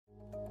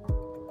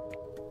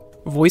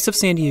Voice of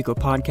San Diego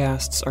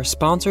podcasts are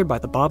sponsored by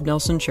the Bob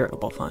Nelson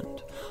Charitable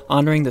Fund,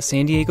 honoring the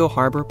San Diego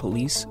Harbor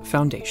Police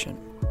Foundation.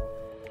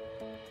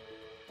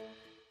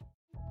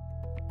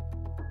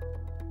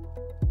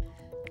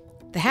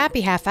 The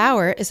Happy Half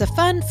Hour is a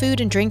fun food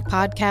and drink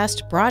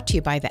podcast brought to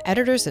you by the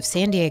editors of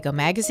San Diego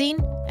Magazine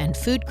and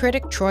food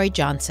critic Troy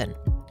Johnson.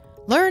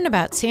 Learn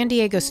about San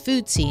Diego's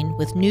food scene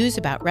with news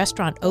about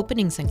restaurant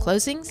openings and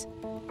closings,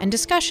 and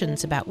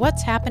discussions about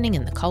what's happening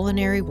in the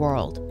culinary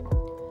world.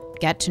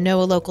 Get to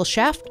know a local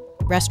chef,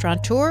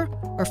 restaurateur,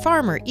 or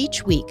farmer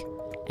each week,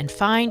 and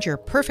find your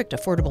perfect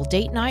affordable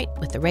date night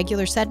with the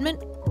regular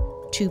segment,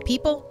 2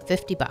 people,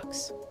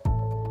 $50.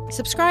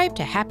 Subscribe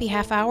to Happy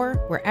Half Hour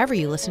wherever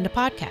you listen to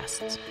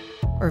podcasts,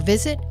 or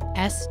visit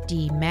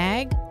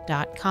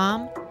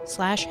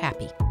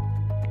sdmag.com/happy.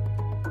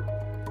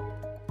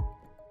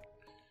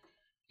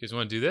 You guys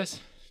want to do this?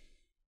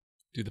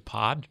 Do the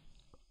pod?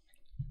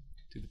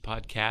 Do the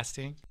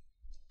podcasting?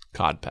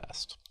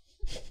 Codpast.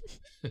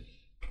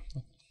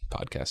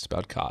 Podcast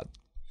about cod.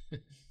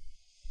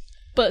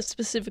 But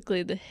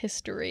specifically the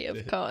history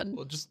of cod.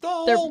 Well, just the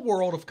whole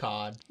world of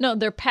cod. No,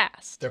 they're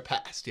past. They're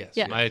past, yes.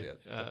 Yeah. They're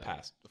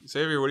past.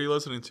 Xavier, what are you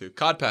listening to?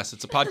 Codpast.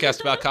 It's a podcast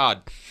about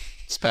cod.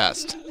 It's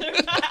past.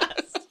 They're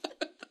past.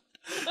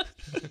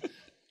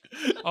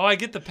 Oh, I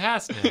get the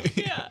pass now.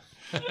 Yeah.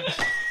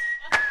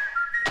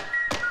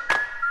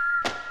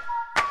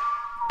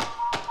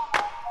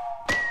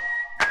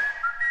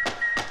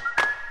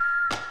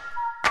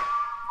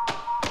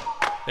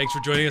 Thanks for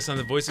joining us on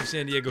the Voice of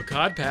San Diego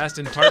Codcast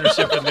in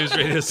partnership with News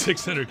Radio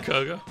 600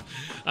 Kogo.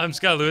 I'm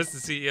Scott Lewis, the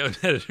CEO and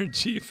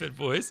editor-in-chief at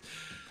Voice.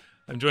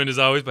 I'm joined as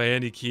always by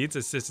Andy Keats,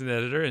 assistant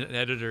editor and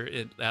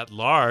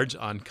editor-at-large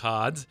on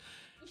CODS,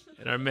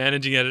 and our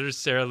managing editor,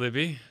 Sarah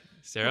Libby.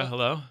 Sarah,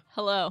 hello.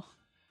 Hello.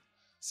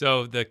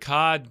 So the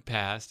cod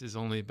past is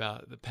only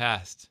about the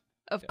past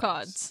Of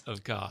cods.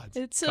 of CODS.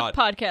 It's a Cod.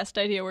 podcast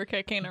idea we're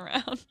kicking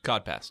around.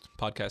 Codpast.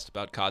 Podcast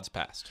about cod's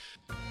past.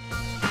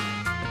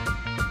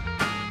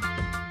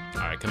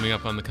 All right, coming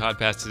up on the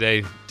Codcast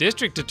today,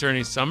 District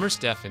Attorney Summer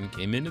Stephan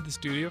came into the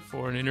studio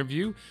for an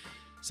interview.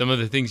 Some of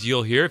the things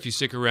you'll hear if you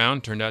stick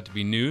around turned out to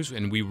be news,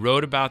 and we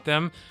wrote about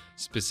them,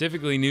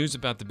 specifically news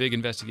about the big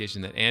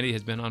investigation that Andy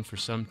has been on for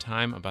some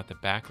time about the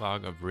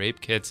backlog of rape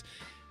kits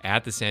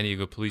at the San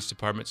Diego Police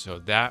Department, so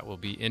that will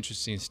be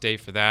interesting. Stay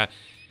for that.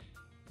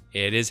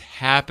 It is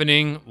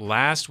happening.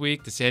 Last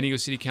week, the San Diego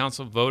City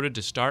Council voted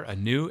to start a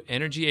new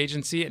energy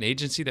agency, an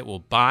agency that will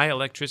buy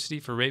electricity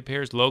for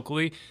ratepayers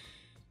locally.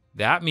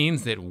 That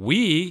means that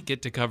we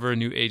get to cover a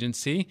new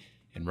agency,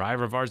 and Rye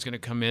Rivard is going to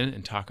come in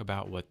and talk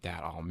about what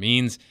that all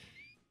means.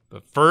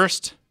 But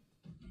first,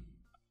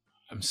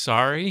 I'm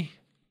sorry,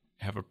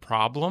 I have a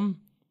problem.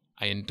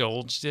 I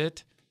indulged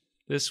it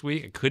this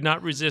week. I could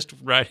not resist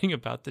writing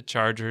about the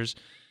Chargers,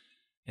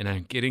 and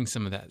I'm getting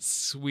some of that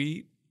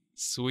sweet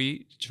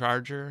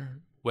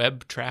Charger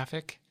web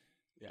traffic.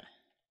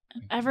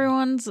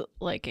 Everyone's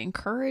like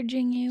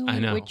encouraging you, I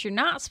know. which you're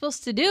not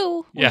supposed to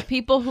do Yeah. with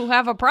people who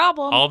have a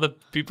problem. All the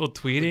people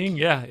tweeting,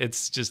 yeah,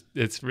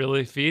 it's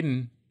really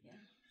feeding.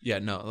 Yeah,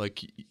 no,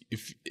 like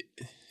if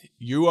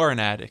you are an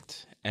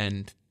addict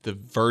and the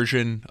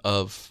version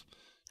of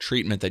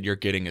treatment that you're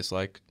getting is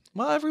like,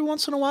 well, every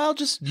once in a while,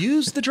 just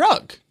use the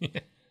drug.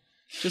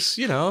 Just,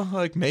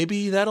 like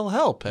maybe that'll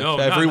help. No,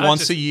 If every not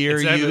once just- a year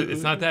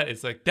it's not that.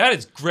 It's like, that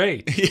is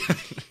great.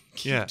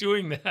 Keep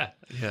doing that.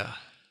 Yeah.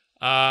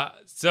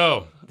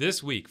 So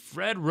this week,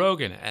 Fred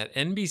Rogan at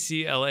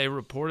NBC LA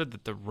reported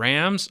that the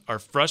Rams are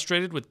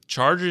frustrated with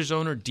Chargers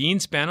owner Dean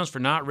Spanos for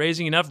not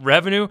raising enough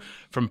revenue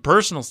from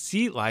personal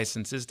seat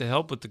licenses to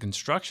help with the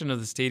construction of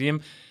the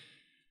stadium.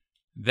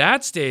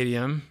 That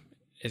stadium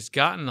has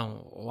gotten a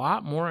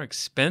lot more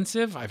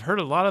expensive. I've heard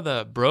a lot of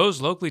the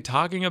bros locally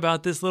talking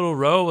about this little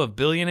row of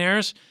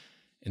billionaires,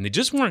 and they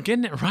just weren't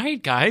getting it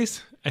right,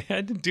 guys. I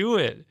had to do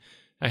it.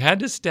 I had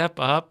to step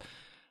up.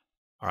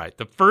 All right,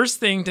 the first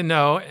thing to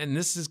know, and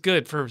this is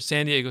good for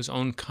San Diego's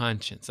own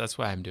conscience. That's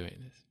why I'm doing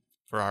this.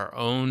 For our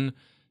own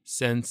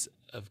sense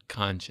of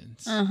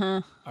conscience,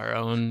 our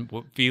own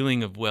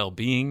feeling of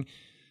well-being.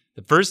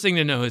 The first thing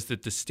to know is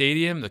that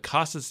the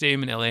cost of the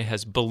stadium in LA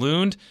has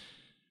ballooned.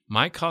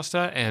 Mike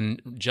Costa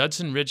and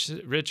Judson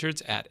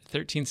Richards at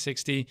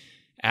 1360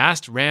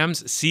 asked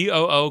Rams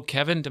COO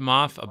Kevin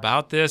DeMoff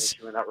about this.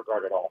 In that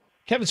regard at all.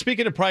 Kevin,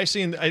 speaking of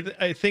pricing,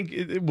 I think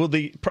will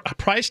the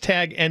price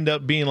tag end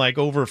up being like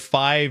over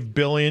 $5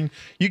 billion?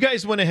 You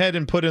guys went ahead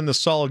and put in the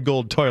solid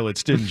gold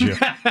toilets, didn't you?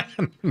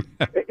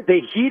 They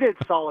heated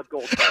solid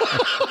gold.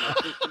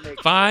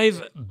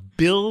 $5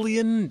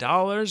 billion.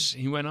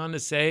 He went on to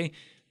say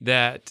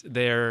that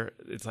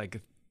it's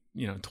like,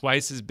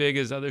 twice as big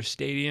as other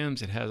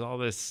stadiums. It has all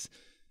this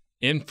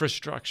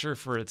infrastructure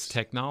for its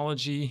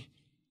technology.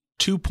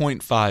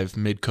 2.5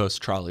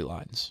 mid-coast trolley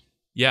lines.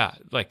 Yeah,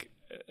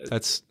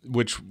 That's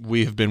which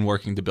we have been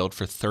working to build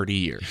for 30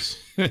 years.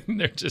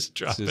 they're just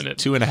dropping it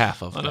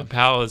 2.5 of on them. a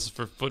palace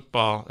for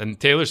football. And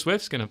Taylor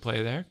Swift's going to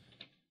play there.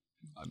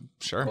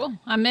 Sure. Cool.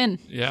 I'm in.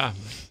 Yeah.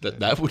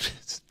 That would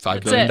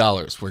 $5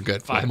 billion. We're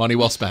good. $5 Money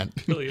well spent.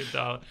 $1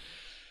 billion.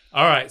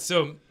 All right,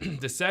 so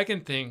the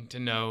second thing to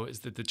know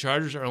is that the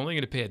Chargers are only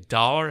going to pay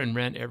 $1 in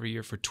rent every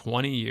year for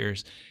 20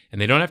 years, and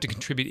they don't have to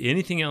contribute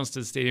anything else to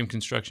the stadium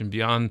construction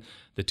beyond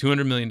the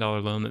 $200 million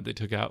loan that they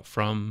took out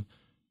from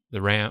the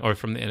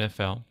from the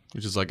NFL,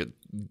 which is like a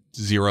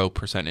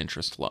 0%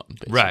 interest loan,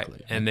 basically. Right?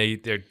 And they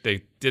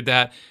did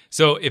that.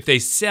 So if they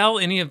sell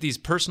any of these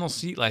personal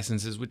seat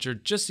licenses, which are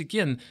just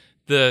again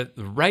the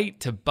right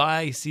to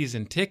buy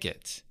season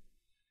tickets,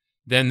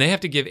 then they have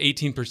to give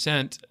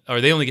 18%,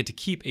 or they only get to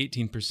keep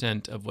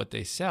 18% of what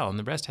they sell, and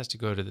the rest has to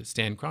go to the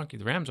Stan Kroenke,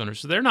 the Rams owner.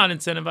 So they're not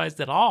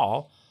incentivized at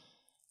all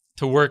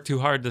to work too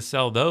hard to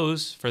sell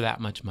those for that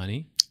much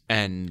money.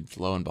 And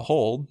lo and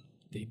behold,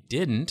 they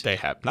didn't. They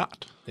have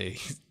not.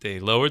 They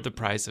lowered the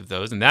price of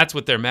those, and that's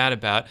what they're mad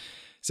about.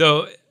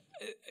 So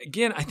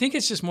again, I think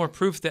it's just more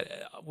proof that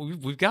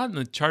we've gotten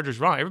the Chargers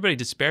wrong. Everybody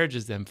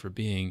disparages them for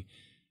being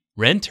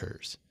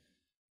renters,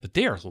 but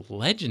they are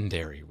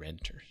legendary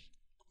renters.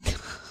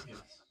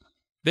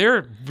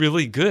 They're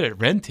really good at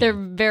renting. They're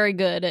very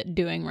good at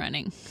doing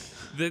renting.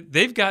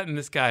 They've gotten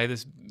this guy,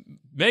 this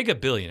mega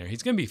billionaire.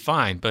 He's going to be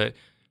fine, but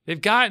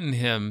they've gotten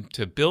him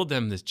to build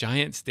them this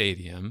giant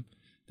stadium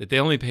that they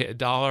only pay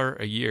 $1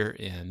 a year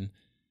in.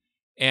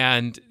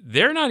 And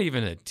they're not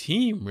even a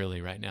team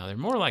really right now. They're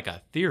more like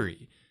a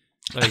theory.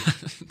 Like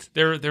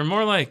they're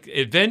more like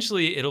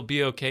eventually it'll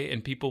be okay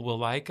and people will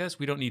like us.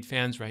 We don't need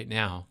fans right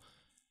now.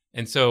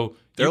 And so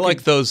they're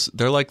like the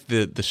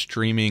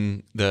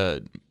streaming,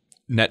 the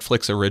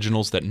Netflix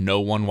originals that no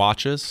one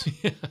watches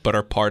but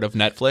are part of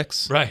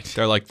Netflix. Right.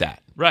 They're like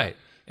that. Right.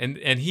 And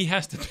he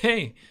has to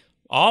pay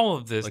all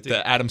of this. Like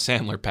the Adam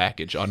Sandler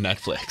package on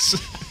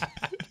Netflix.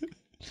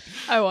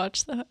 I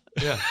watched that.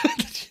 Yeah.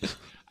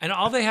 And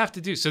all they have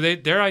to do, so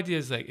their idea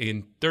is like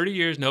in 30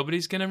 years,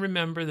 nobody's going to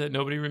remember that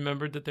nobody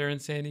remembered that they're in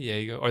San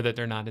Diego or that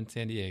they're not in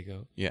San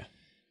Diego. Yeah.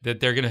 That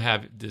they're going to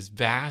have this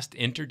vast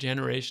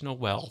intergenerational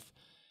wealth.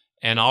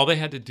 And all they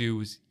had to do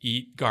was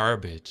eat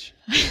garbage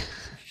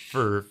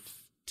for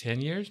 10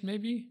 years,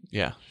 maybe?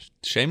 Yeah.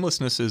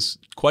 Shamelessness is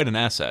quite an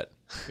asset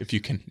if you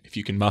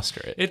can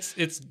muster it.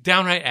 It's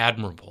downright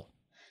admirable.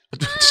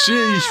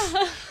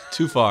 Sheesh.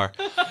 Too far.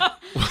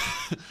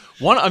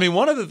 One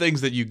of the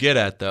things that you get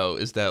at though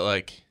is that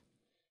like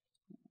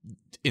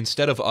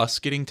instead of us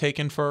getting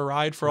taken for a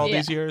ride for all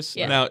these years,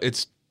 now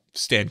it's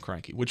Stan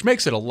Kroenke, which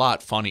makes it a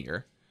lot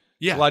funnier.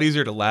 Yeah. It's a lot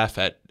easier to laugh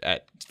at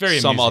very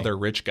some amusing. other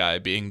rich guy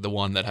being the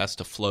one that has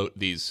to float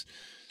these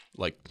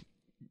like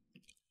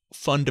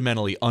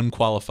fundamentally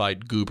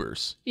unqualified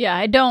goobers. Yeah,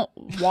 I don't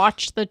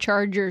watch the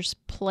Chargers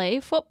play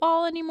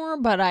football anymore,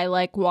 but I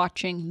like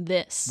watching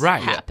this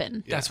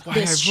happen. Yeah. That's why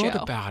this I wrote show.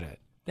 about it.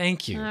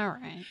 Thank you. All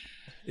right.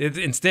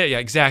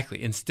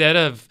 Exactly. Instead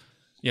of,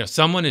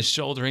 someone is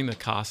shouldering the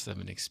cost of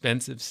an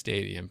expensive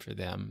stadium for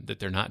them that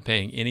they're not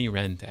paying any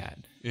rent at.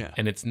 Yeah.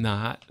 And it's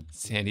not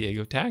San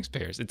Diego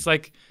taxpayers. It's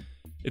like,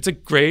 it's a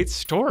great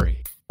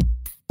story.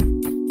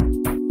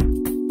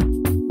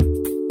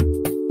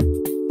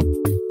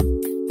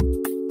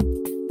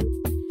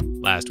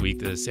 Last week,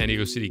 the San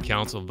Diego City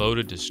Council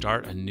voted to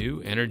start a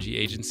new energy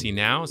agency.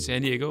 Now,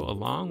 San Diego,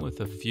 along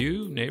with a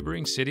few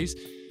neighboring cities,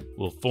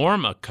 will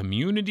form a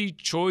community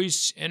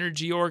choice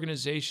energy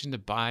organization to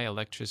buy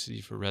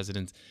electricity for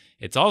residents.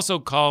 It's also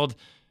called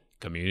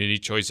Community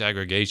Choice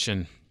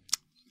Aggregation.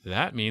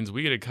 That means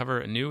we get to cover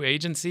a new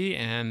agency,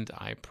 and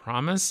I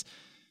promise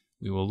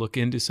we will look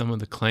into some of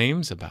the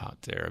claims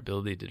about their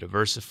ability to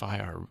diversify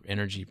our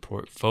energy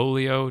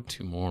portfolio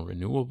to more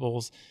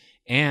renewables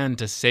and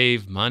to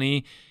save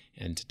money.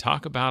 And to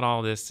talk about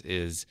all this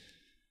is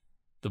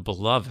the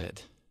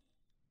beloved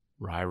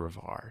Rye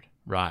Rivard.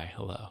 Rye,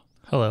 hello.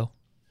 Hello.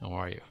 How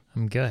are you?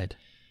 I'm good.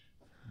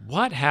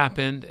 What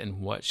happened and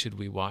what should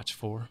we watch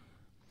for?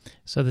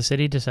 So the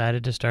city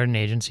decided to start an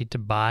agency to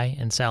buy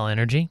and sell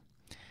energy.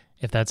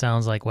 If that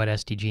sounds like what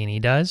SDG&E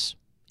does,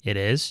 it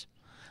is.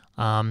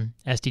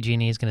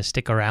 SDG&E is going to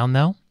stick around,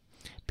 though,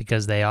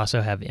 because they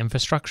also have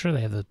infrastructure.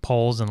 They have the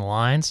poles and the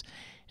lines,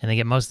 and they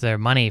get most of their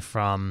money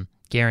from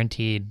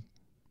guaranteed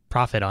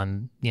profit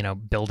on,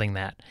 building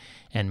that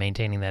and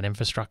maintaining that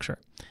infrastructure.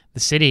 The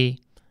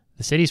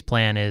city's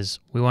plan is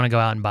we want to go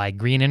out and buy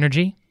green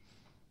energy.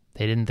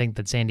 They didn't think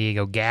that San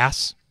Diego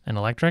gas and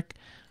electric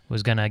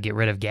was going to get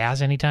rid of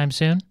gas anytime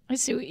soon. I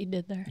see what you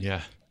did there.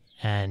 Yeah.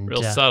 And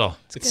real subtle.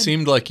 It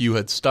seemed like you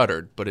had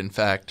stuttered, but in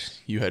fact,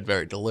 you had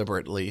very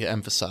deliberately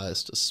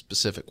emphasized a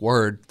specific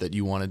word that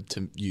you wanted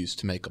to use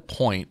to make a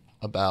point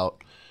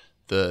about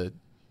the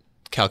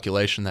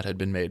calculation that had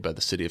been made by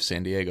the city of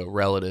San Diego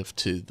relative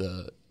to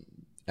the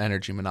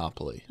energy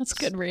monopoly. That's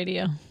good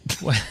radio.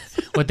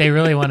 What they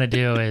really want to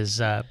do is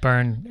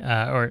burn,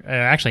 or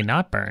actually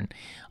not burn,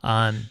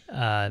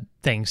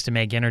 things to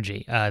make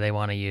energy. They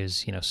want to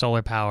use,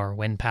 solar power,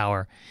 wind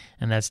power,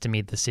 and that's to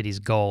meet the city's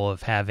goal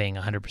of having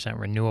 100%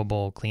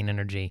 renewable clean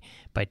energy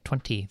by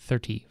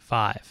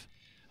 2035.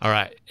 All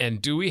right.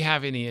 And do we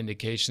have any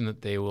indication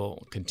that they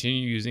will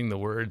continue using the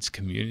words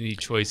community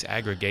choice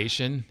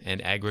aggregation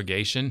and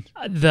aggregation?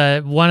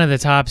 One of the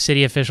top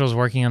city officials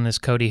working on this,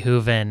 Cody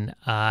Hooven,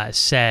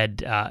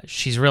 said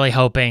she's really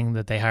hoping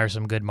that they hire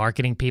some good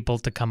marketing people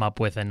to come up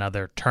with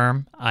another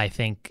term. I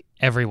think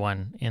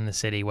everyone in the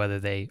city,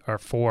 whether they are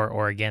for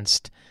or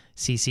against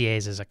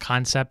CCAs as a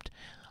concept,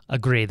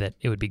 agree that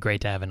it would be great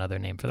to have another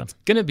name for them. It's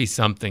going to be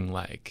something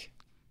like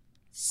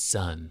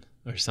Sun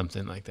or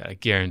something like that. I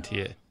guarantee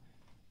it.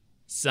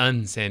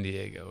 Sun San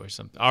Diego or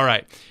something. All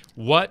right.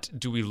 What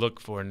do we look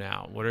for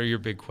now? What are your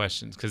big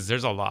questions? Because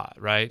there's a lot,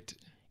 right?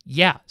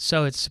 Yeah.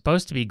 So it's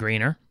supposed to be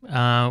greener.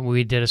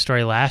 We did a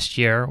story last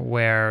year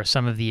where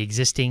some of the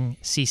existing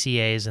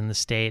CCAs in the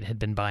state had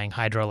been buying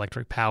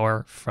hydroelectric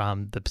power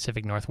from the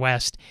Pacific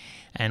Northwest.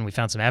 And we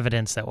found some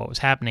evidence that what was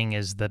happening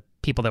is the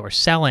people that were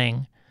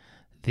selling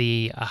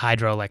the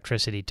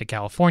hydroelectricity to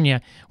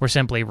California were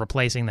simply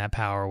replacing that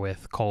power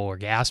with coal or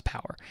gas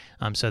power.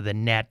 So the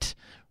net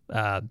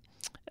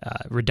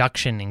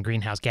reduction in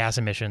greenhouse gas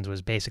emissions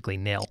was basically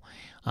nil.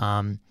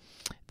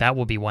 That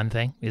will be one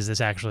thing. Is this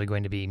actually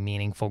going to be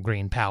meaningful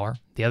green power?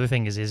 The other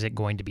thing is it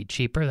going to be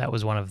cheaper? That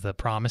was one of the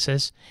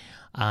promises.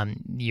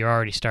 You're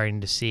already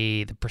starting to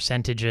see the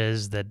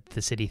percentages that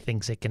the city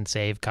thinks it can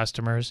save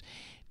customers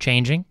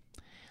changing.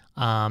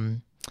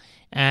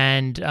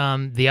 And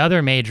the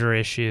other major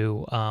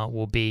issue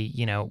will be,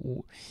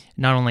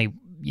 not only,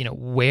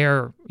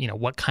 where,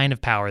 what kind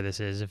of power this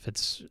is, if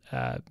it's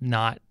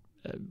not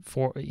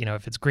for,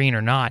 if it's green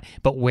or not,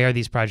 but where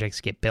these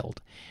projects get built.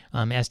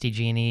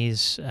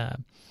 SDG&E's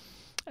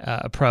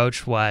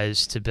approach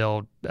was to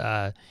build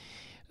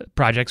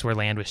projects where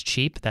land was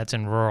cheap. That's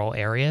in rural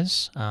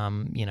areas,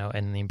 in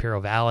the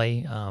Imperial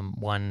Valley.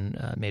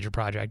 One major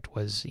project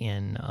was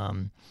in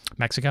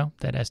Mexico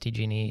that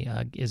SDG&E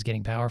is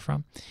getting power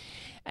from.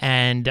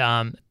 And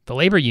the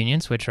labor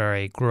unions, which are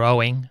a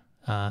growing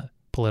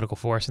political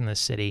force in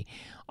this city,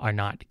 are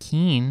not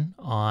keen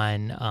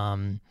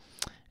on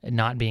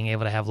not being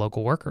able to have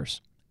local workers.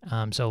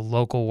 So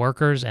local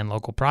workers and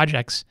local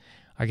projects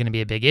are going to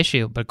be a big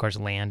issue, but of course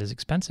land is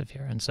expensive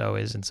here, and so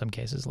is in some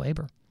cases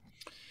labor.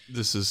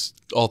 This is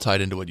all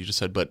tied into what you just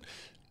said, but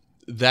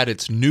that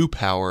it's new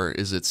power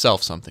is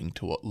itself something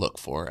to look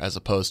for, as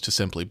opposed to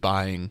simply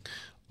buying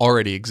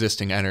already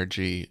existing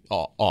energy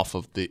out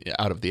of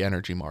the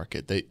energy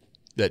market.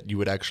 That you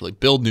would actually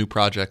build new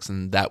projects,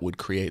 and that would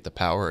create the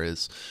power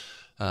is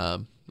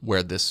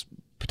where this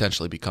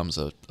potentially becomes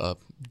a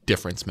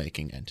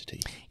difference-making entity.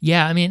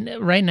 Yeah, I mean,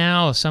 right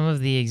now, some of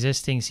the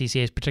existing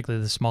CCAs,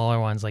 particularly the smaller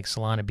ones like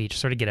Solana Beach,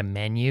 sort of get a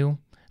menu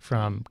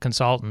from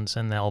consultants,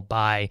 and they'll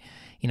buy,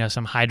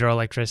 some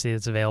hydroelectricity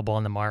that's available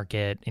on the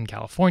market in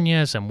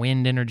California, some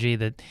wind energy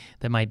that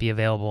might be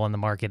available on the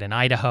market in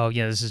Idaho.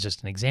 This is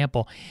just an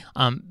example.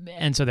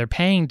 And so they're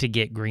paying to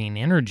get green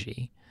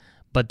energy,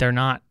 but they're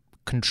not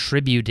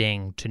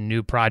contributing to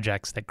new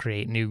projects that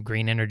create new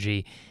green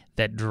energy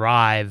that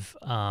drive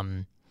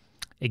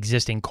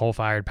existing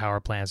coal-fired power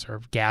plants or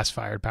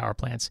gas-fired power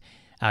plants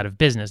out of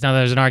business. Now,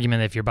 there's an argument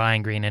that if you're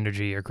buying green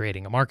energy, you're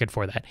creating a market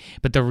for that.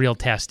 But the real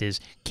test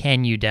is,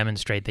 can you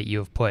demonstrate that you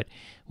have put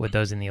what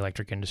those in the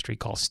electric industry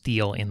call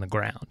steel in the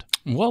ground?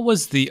 What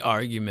was the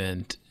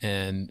argument,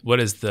 and what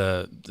is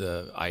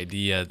the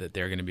idea that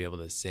they're going to be able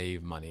to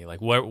save money? Like,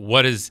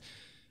 where is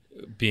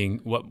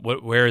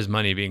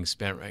money being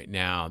spent right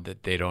now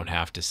that they don't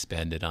have to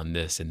spend it on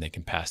this, and they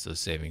can pass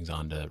those savings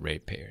on to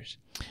ratepayers?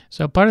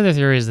 So part of the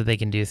theory is that they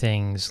can do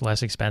things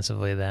less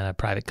expensively than a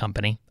private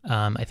company.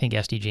 I think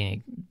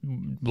SDG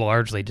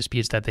largely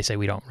disputes that. They say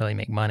we don't really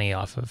make money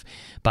off of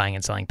buying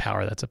and selling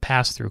power. That's a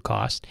pass-through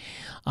cost.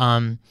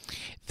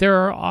 There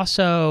are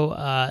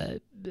also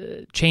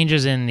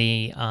changes in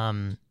the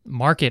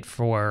market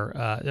for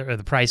or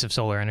the price of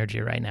solar energy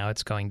right now.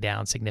 It's going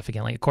down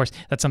significantly. Of course,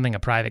 that's something a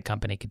private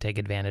company could take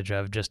advantage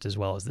of just as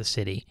well as the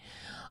city.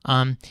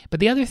 But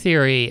the other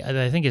theory that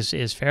I think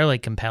is fairly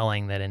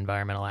compelling that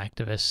environmental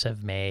activists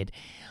have made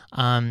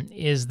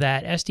is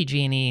that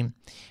SDG&E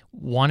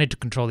wanted to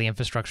control the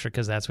infrastructure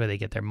because that's where they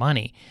get their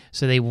money.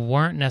 So they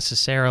weren't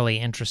necessarily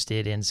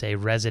interested in, say,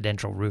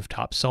 residential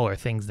rooftop solar,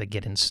 things that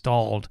get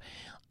installed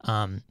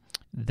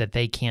that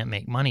they can't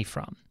make money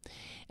from.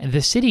 And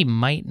the city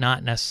might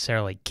not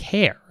necessarily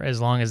care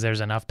as long as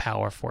there's enough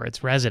power for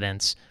its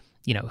residents,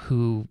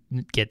 who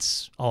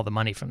gets all the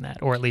money from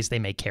that, or at least they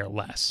may care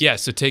less. Yeah,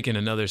 so taking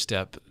another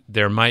step,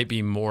 there might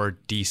be more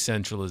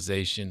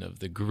decentralization of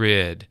the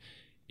grid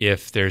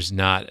if there's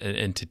not an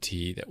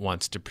entity that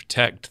wants to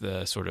protect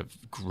the sort of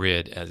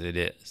grid as it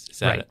is. Is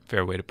that right? A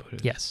fair way to put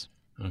it? Yes.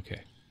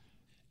 Okay.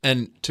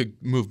 And to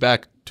move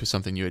back to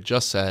something you had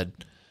just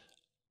said,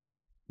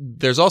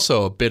 there's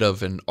also a bit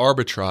of an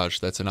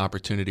arbitrage that's an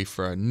opportunity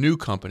for a new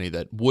company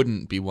that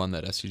wouldn't be one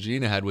that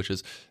SDG&E had, which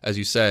is, as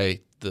you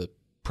say, the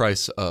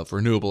price of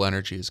renewable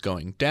energy is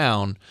going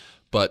down,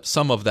 but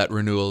some of that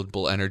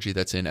renewable energy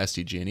that's in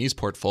SDG&E's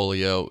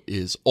portfolio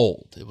is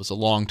old. It was a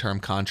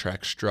long-term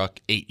contract struck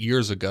 8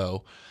 years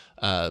ago,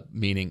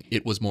 meaning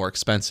it was more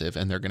expensive,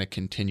 and they're going to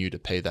continue to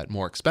pay that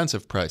more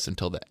expensive price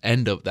until the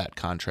end of that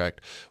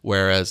contract,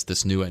 whereas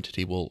this new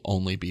entity will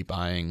only be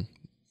buying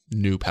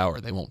new power.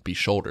 They won't be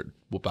shouldered.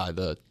 We'll buy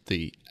the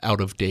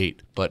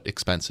out-of-date but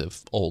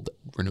expensive old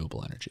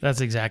renewable energy.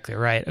 That's exactly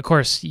right. Of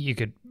course, you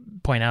could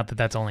point out that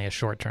that's only a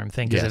short-term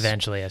thing, because Yes.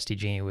 eventually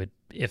SDG would,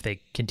 if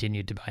they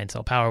continued to buy and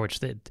sell power, which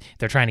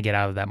they're trying to get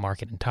out of that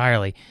market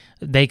entirely,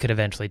 they could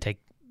eventually take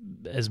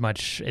as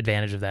much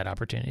advantage of that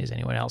opportunity as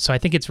anyone else. So I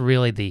think it's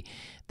really the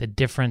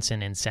difference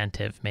in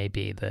incentive may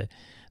be the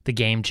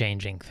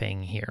game-changing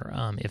thing here.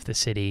 If the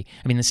city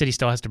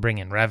still has to bring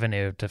in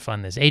revenue to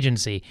fund this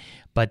agency,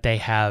 but they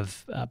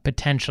have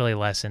potentially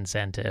less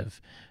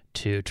incentive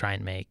to try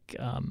and make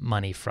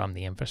money from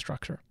the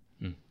infrastructure.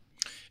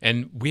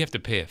 And we have to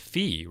pay a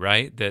fee,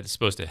 right, that's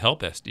supposed to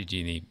help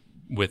SDG&E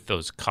with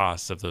those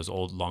costs of those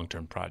old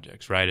long-term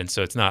projects, right? And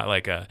so it's not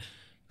like a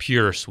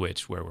pure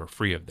switch where we're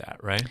free of that,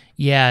 right?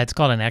 Yeah, it's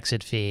called an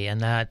exit fee, and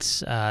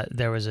that's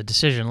there was a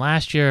decision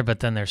last year,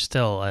 but then there's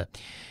still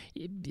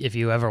if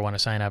you ever want to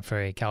sign up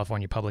for a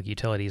California Public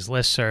Utilities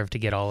listserv to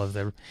get all of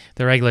the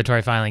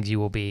regulatory filings, you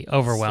will be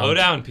overwhelmed. Slow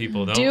down,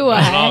 people. Don't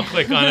all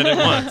click on it at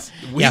once.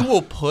 We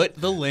will put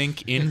the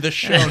link in the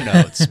show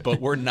notes, but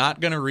we're not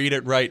going to read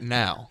it right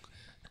now.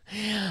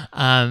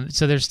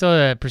 So there's still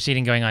a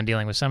proceeding going on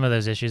dealing with some of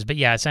those issues, but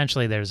yeah,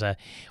 essentially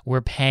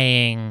we're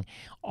paying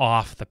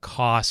off the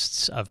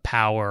costs of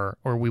power,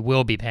 or we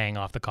will be paying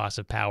off the cost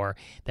of power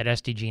that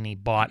SDG&E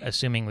bought,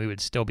 assuming we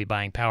would still be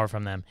buying power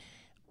from them,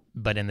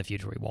 but in the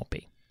future we won't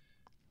be.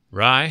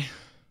 Rye,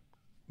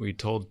 we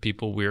told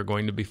people we are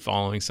going to be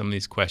following some of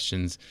these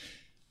questions,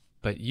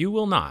 but you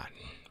will not,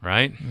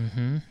 right?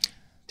 Mm-hmm.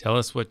 Tell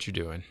us what you're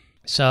doing.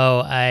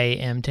 So I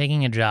am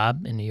taking a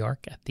job in New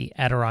York at the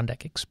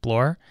Adirondack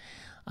Explorer.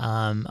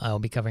 I will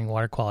be covering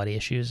water quality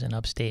issues in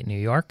upstate New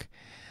York.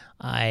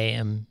 I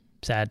am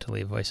sad to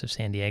leave Voice of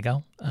San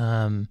Diego.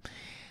 It's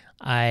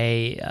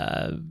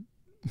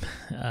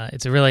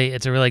a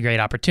really great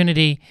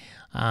opportunity,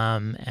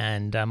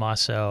 and I'm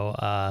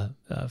also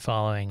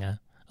following a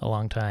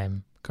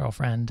longtime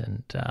girlfriend,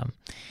 and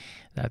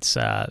that's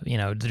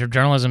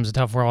journalism's a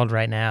tough world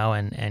right now,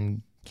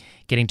 and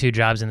getting two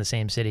jobs in the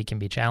same city can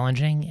be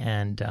challenging,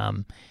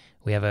 and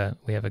we have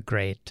a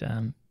great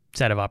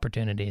set of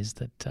opportunities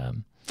that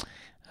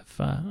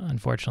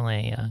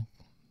unfortunately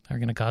are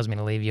going to cause me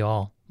to leave you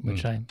all,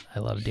 which I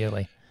love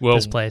dearly.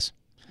 This place.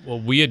 Well,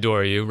 we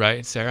adore you,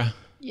 right, Sarah?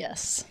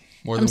 Yes.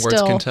 More than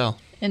words can tell.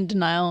 In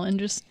denial and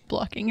just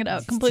blocking it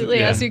out completely,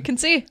 as you can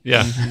see.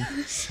 Yeah.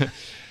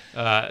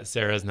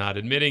 Sarah's not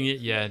admitting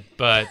it yet,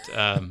 but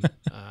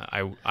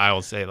I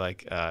will say,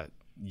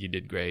 you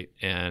did great,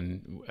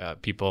 and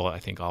people, I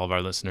think all of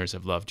our listeners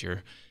have loved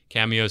your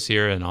cameos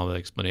here and all the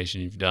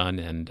explanation you've done,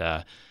 and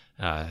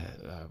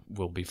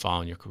we'll be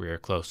following your career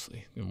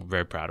closely. And we're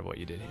very proud of what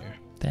you did here.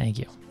 Thank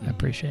you. I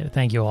appreciate it.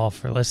 Thank you all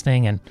for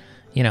listening, and,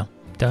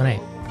 donate.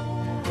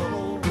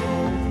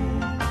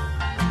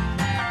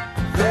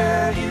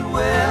 Fare you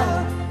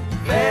well,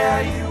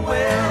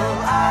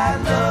 I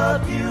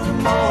love you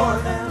more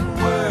than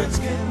words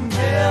can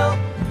tell.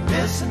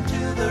 Listen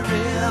to the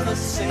river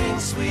sing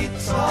sweet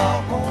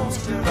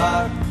songs to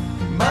rock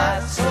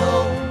my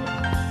soul.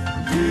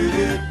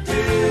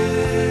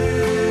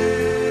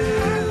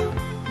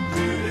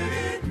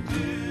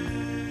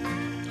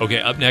 Okay,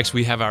 up next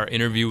we have our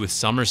interview with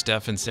Summer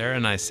Stephan. Sarah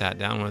and I sat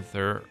down with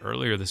her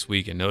earlier this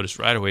week and noticed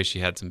right away she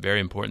had some very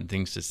important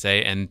things to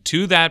say. And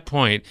to that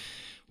point,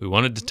 we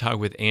wanted to talk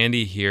with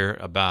Andy here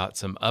about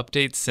some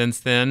updates since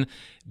then,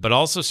 but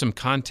also some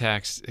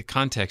context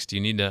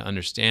you need to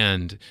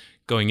understand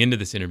going into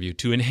this interview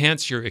to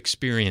enhance your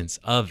experience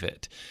of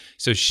it.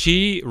 So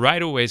she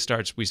right away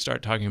we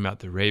start talking about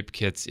the rape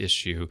kits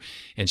issue,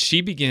 and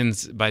she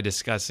begins by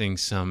discussing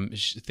some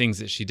things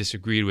that she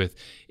disagreed with,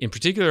 in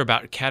particular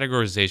about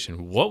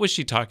categorization. What was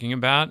she talking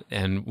about,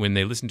 and when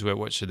they listen to it,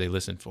 what should they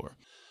listen for?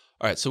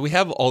 All right, so we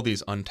have all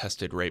these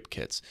untested rape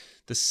kits.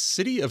 The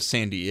city of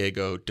San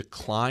Diego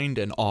declined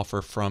an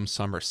offer from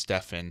Summer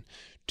Stephan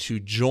to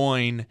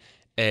join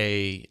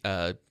a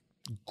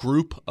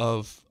group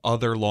of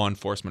other law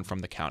enforcement from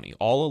the county,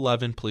 all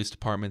 11 police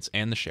departments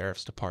and the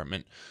sheriff's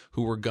department,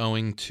 who were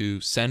going to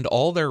send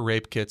all their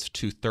rape kits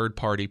to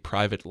third-party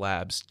private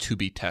labs to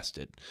be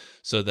tested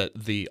so that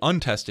the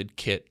untested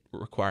kit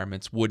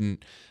requirements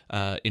wouldn't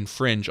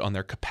infringe on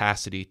their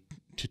capacity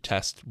to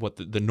test what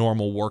the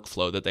normal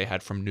workflow that they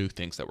had from new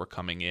things that were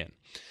coming in.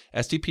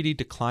 SDPD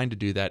declined to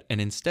do that, and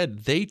instead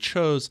they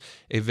chose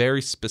a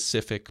very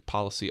specific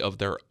policy of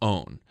their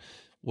own.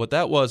 What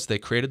that was, they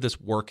created this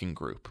working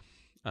group.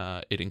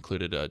 It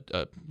included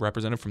a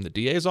representative from the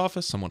DA's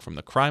office, someone from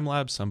the crime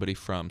lab, somebody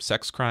from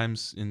sex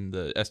crimes in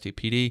the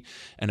SDPD,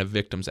 and a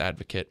victim's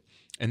advocate.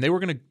 And they were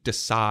going to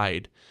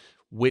decide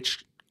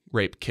which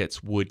rape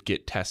kits would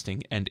get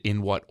testing and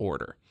in what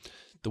order.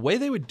 The way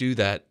they would do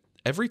that,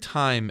 every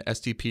time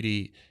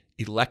SDPD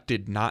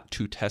elected not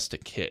to test a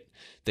kit.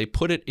 They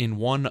put it in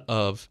one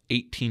of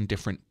 18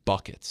 different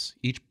buckets.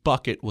 Each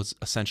bucket was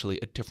essentially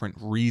a different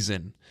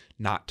reason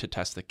not to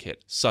test the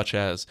kit, such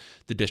as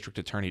the district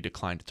attorney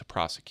declined to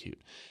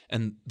prosecute.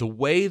 And the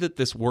way that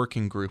this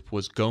working group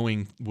was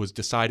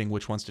deciding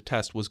which ones to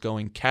test was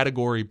going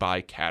category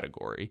by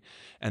category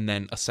and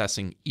then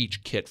assessing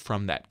each kit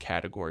from that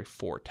category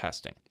for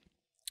testing.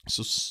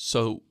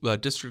 So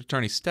District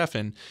Attorney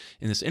Summer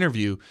in this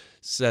interview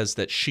says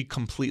that she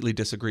completely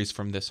disagrees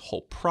from this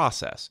whole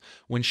process.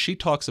 When she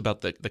talks about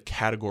the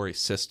category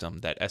system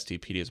that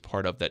SDPD is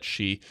part of, that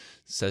she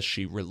says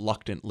she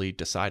reluctantly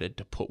decided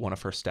to put one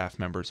of her staff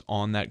members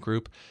on that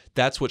group,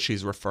 that's what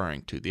she's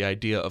referring to, the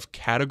idea of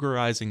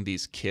categorizing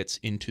these kits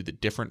into the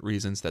different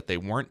reasons that they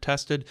weren't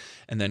tested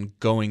and then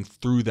going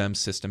through them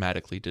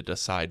systematically to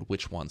decide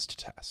which ones to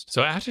test.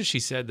 So after she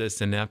said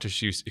this and after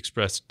she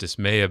expressed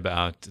dismay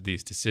about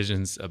these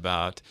decisions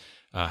about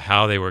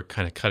how they were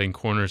kind of cutting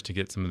corners to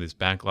get some of this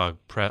backlog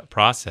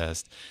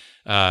processed,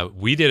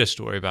 we did a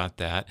story about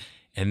that.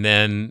 And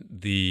then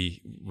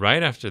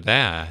right after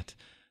that,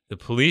 the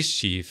police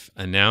chief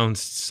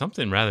announced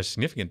something rather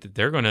significant, that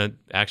they're going to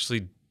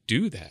actually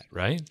do that,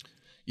 right?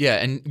 Yeah,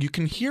 and you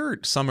can hear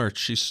Summer,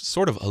 she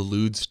sort of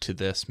alludes to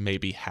this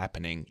maybe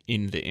happening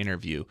in the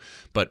interview,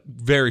 but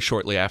very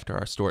shortly after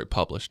our story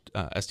published,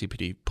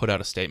 SDPD put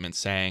out a statement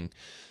saying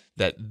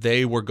that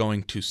they were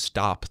going to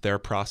stop their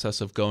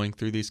process of going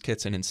through these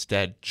kits and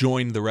instead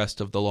join the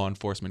rest of the law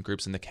enforcement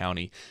groups in the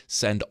county,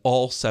 send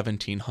all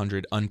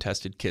 1,700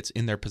 untested kits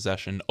in their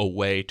possession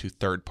away to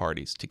third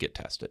parties to get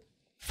tested.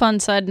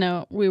 Fun side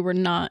note, we were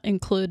not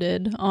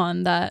included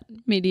on that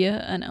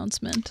media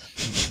announcement.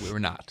 We were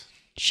not.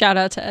 Shout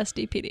out to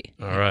SDPD.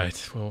 All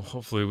right. Well,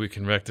 hopefully we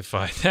can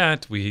rectify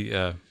that. We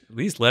at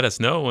least let us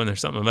know when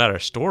there's something about our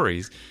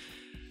stories.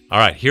 All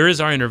right. Here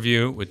is our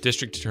interview with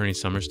District Attorney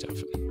Summer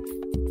Stephan.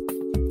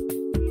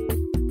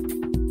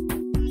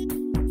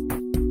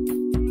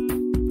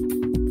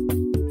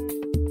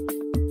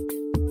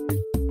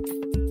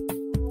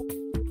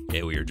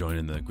 We are joined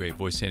in the Great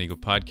Voice San Diego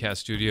podcast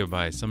studio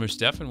by Summer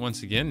Stephan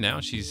once again.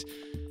 Now she's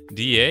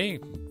DA,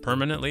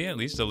 permanently, at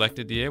least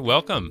elected DA.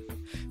 Welcome.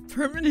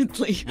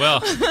 Permanently.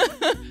 Well,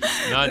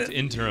 not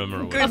interim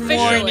or whatever. Good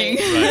morning.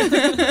 Right.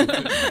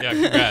 Yeah,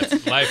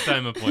 congrats.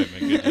 Lifetime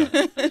appointment.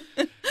 Good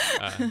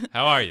job.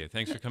 How are you?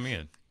 Thanks for coming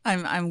in.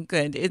 I'm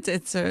good.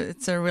 It's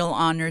a real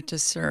honor to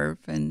serve,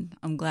 and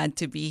I'm glad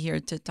to be here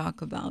to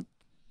talk about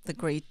the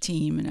great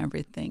team and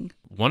everything.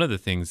 One of the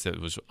things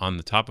that was on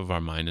the top of our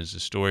mind is a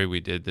story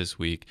we did this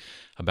week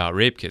about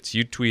rape kits.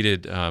 You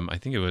tweeted, I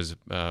think it was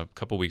a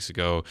couple weeks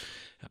ago,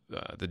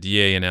 the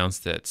DA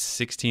announced that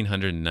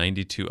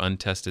 1,692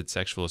 untested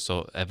sexual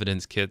assault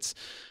evidence kits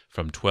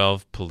from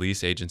 12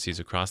 police agencies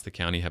across the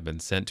county have been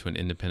sent to an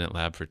independent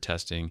lab for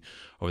testing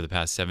over the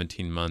past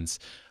 17 months.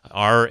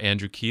 Our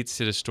Andrew Keats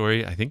did a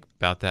story, I think,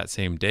 about that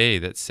same day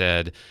that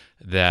said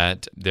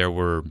that there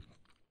were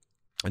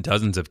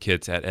dozens of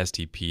kits at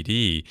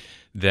SDPD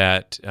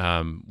that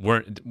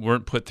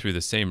weren't put through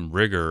the same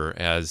rigor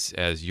as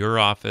your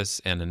office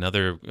and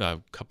another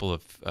couple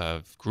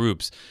of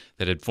groups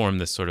that had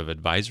formed this sort of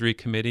advisory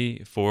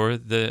committee for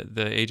the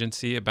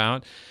agency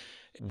about.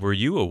 Were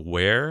you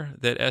aware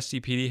that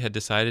SDPD had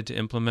decided to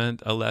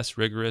implement a less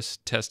rigorous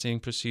testing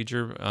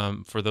procedure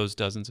for those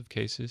dozens of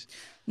cases?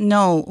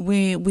 No,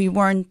 we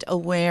weren't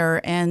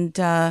aware, and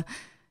the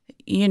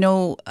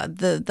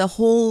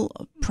whole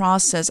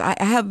process, I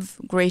have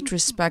great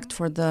respect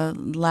for the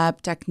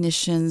lab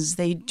technicians.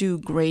 They do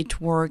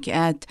great work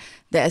at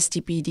the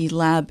SDPD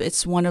lab.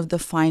 It's one of the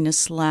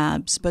finest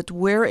labs. But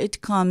where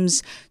it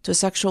comes to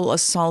sexual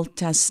assault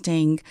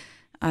testing,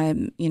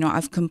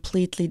 I've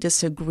completely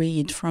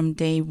disagreed from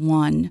day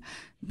one,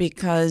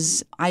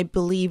 because I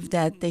believe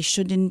that they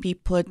shouldn't be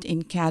put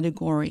in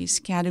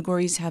categories.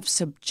 Categories have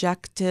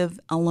subjective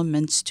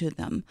elements to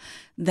them.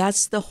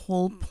 That's the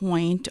whole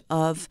point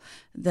of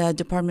the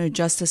Department of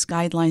Justice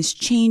guidelines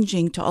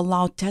changing to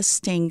allow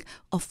testing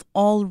of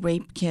all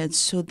rape kits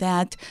so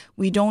that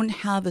we don't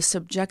have a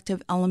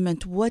subjective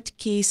element. What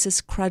case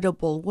is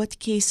credible? What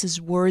case is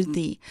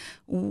worthy?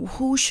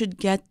 Who should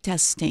get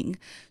testing?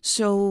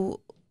 So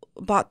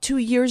about 2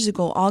 years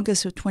ago,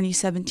 August of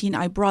 2017,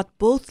 I brought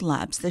both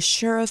labs, the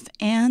sheriff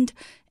and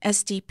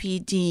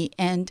SDPD,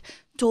 and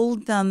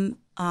told them,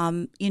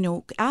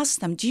 asked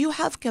them, do you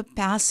have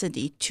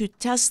capacity to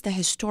test the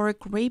historic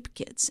rape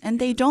kits? And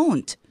they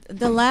don't.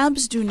 The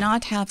labs do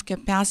not have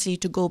capacity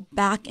to go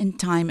back in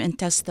time and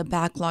test the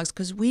backlogs,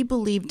 because we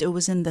believed it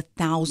was in the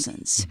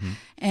thousands.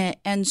 Mm-hmm.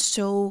 And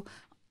so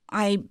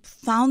I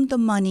found the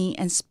money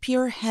and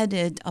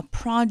spearheaded a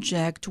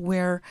project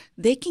where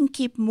they can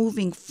keep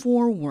moving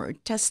forward,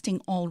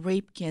 testing all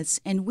rape kits,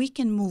 and we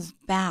can move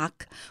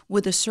back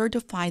with a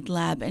certified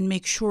lab and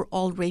make sure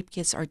all rape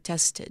kits are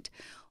tested.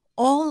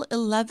 All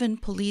 11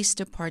 police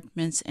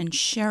departments and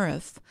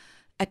sheriff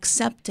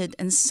accepted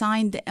and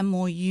signed the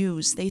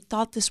MOUs. They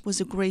thought this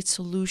was a great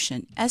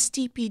solution.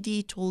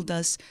 SDPD told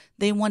us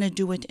they want to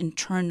do it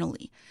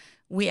internally.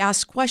 We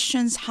ask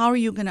questions. How are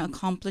you going to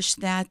accomplish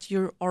that?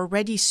 You're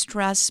already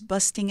stressed,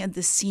 busting at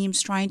the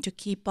seams, trying to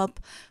keep up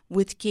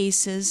with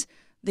cases.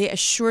 They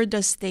assured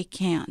us they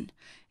can.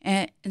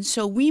 And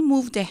so we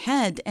moved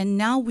ahead, and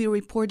now we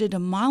reported a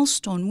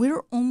milestone.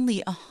 We're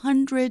only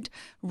 100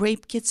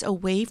 rape kits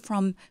away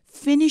from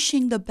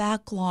finishing the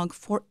backlog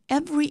for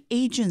every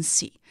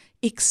agency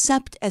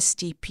except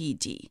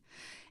SDPD.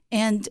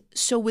 And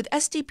so with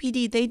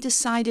SDPD, they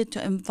decided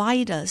to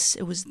invite us.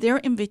 It was their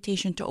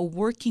invitation to a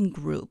working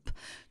group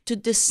to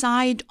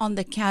decide on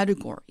the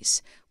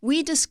categories.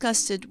 We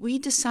discussed it. We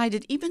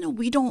decided, even though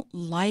we don't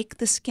like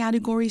this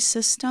category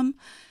system,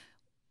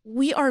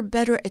 we are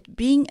better at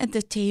being at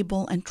the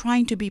table and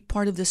trying to be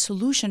part of the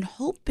solution,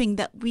 hoping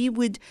that we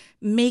would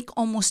make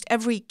almost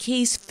every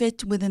case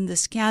fit within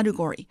this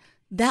category.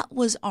 That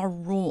was our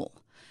role.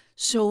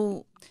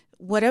 So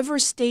whatever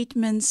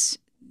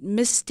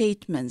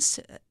misstatements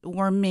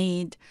were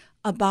made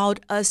about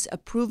us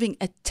approving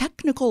a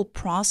technical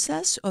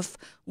process of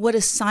what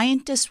a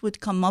scientist would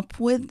come up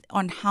with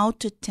on how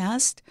to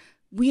test,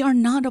 we are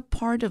not a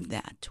part of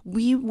that.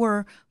 We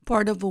were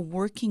part of a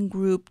working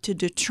group to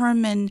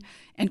determine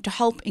and to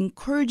help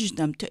encourage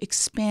them to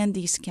expand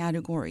these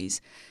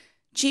categories.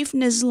 Chief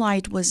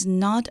Nizlite was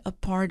not a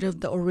part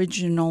of the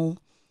original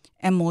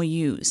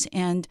MOUs,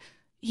 and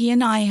he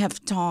and I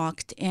have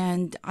talked,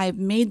 and I've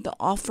made the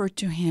offer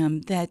to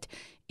him that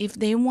if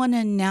they want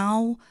to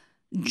now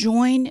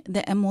join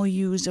the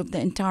MOUs of the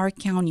entire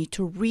county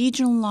to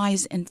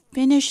regionalize and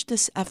finish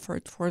this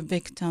effort for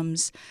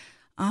victims,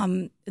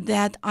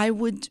 that I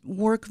would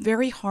work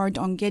very hard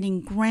on getting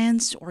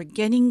grants or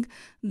getting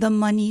the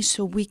money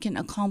so we can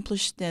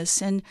accomplish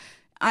this. And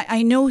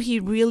I know he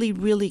really,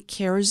 really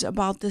cares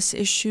about this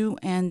issue,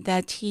 and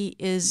that he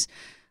is,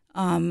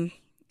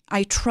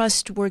 I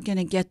trust we're going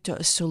to get to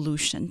a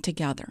solution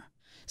together.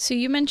 So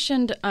you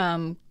mentioned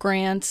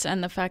grants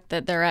and the fact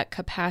that they're at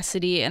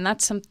capacity, and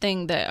that's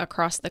something that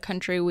across the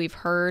country we've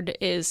heard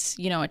is,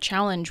 a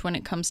challenge when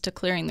it comes to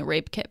clearing the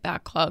rape kit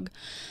backlog.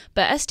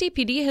 But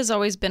SDPD has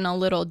always been a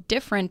little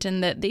different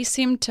in that they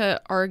seem to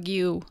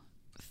argue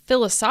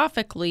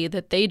philosophically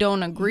that they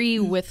don't agree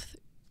with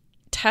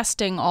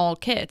testing all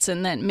kits,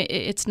 and that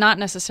it's not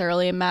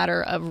necessarily a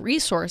matter of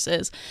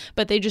resources,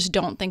 but they just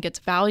don't think it's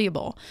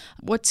valuable.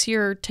 What's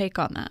your take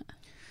on that?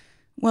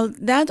 Well,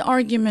 that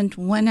argument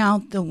went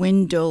out the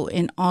window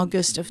in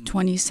August of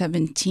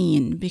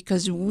 2017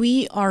 because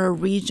we are a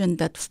region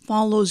that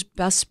follows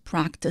best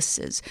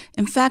practices.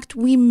 In fact,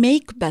 we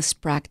make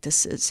best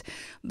practices.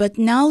 But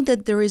now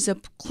that there is a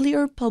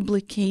clear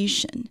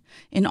publication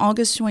in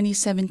August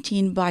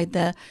 2017 by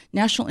the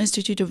National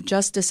Institute of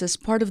Justice as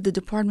part of the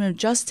Department of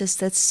Justice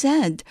that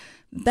said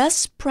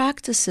best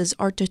practices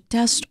are to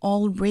test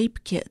all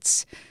rape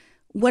kits,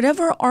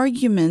 whatever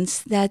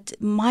arguments that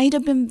might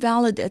have been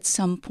valid at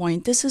some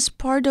point, this is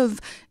part of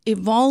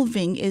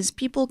evolving, is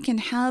people can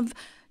have,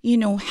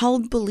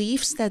 held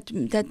beliefs that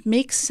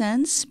make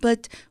sense,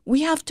 but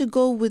we have to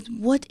go with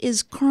what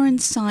is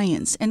current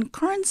science. And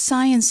current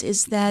science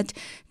is that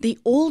the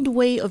old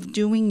way of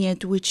doing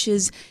it, which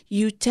is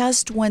you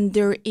test when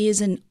there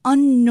is an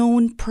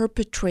unknown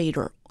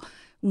perpetrator,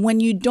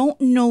 when you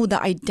don't know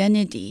the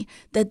identity,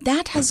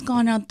 that has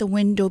gone out the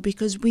window,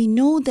 because we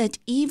know that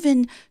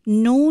even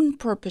known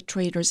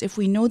perpetrators, if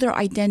we know their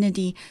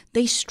identity,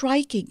 they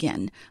strike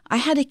again. I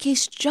had a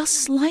case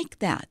just like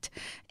that.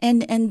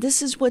 And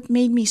this is what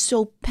made me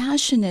so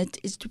passionate,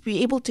 is to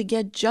be able to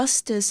get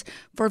justice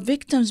for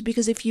victims,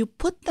 because if you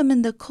put them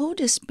in the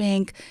CODIS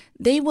bank,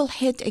 they will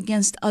hit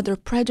against other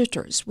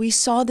predators. We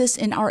saw this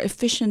in our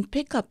efficient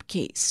pickup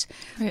case.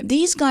 Right.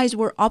 These guys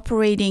were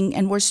operating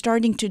and were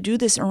starting to do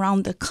this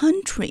around the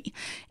country.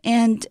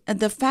 And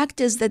the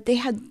fact is that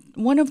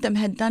one of them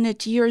had done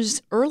it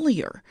years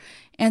earlier.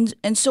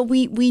 And so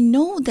we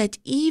know that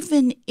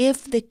even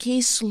if the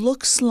case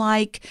looks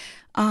like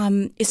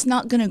it's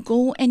not going to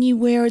go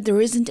anywhere,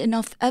 there isn't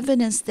enough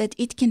evidence, that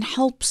it can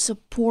help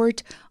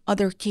support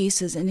other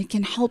cases, and it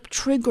can help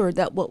trigger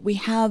that what we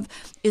have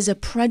is a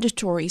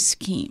predatory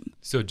scheme.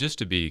 So just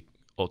to be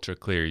ultra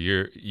clear,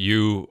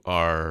 you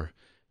are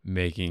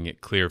making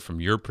it clear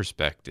from your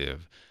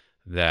perspective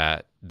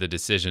that the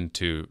decision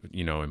to,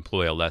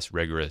 employ a less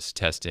rigorous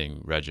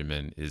testing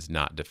regimen is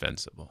not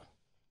defensible.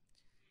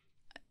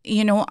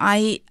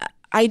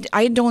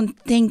 I don't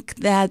think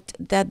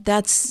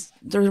that's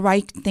the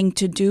right thing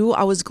to do.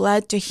 I was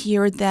glad to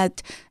hear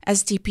that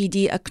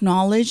SDPD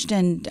acknowledged,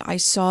 and I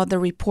saw the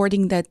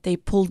reporting that they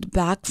pulled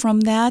back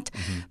from that.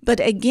 Mm-hmm. But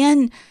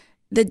again,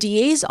 the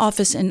DA's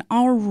office, in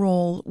our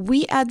role,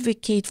 we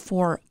advocate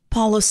for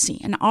policy,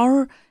 and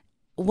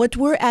what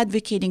we're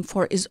advocating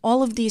for is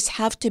all of these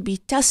have to be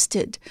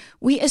tested.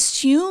 We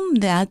assume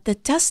that the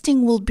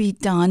testing will be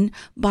done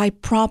by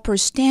proper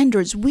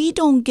standards. We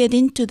don't get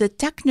into the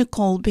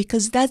technical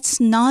because that's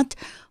not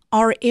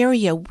our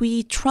area.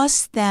 We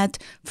trust that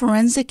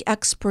forensic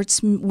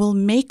experts will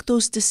make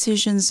those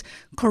decisions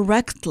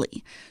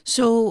correctly.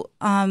 So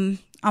I'm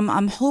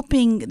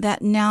hoping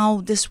that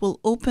now this will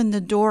open the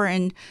door,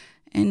 and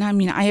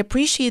I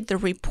appreciate the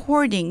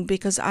reporting,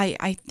 because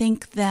I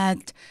think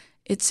that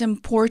it's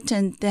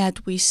important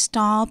that we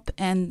stop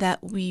and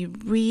that we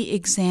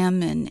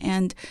re-examine.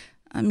 And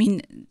I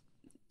mean,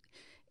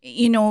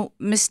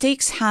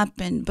 mistakes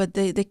happen, but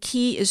the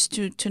key is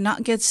to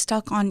not get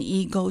stuck on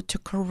ego, to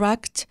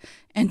correct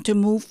and to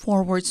move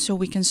forward so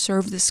we can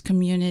serve this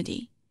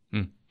community.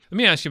 Let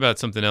me ask you about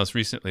something else.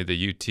 Recently,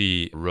 the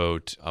UT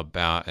wrote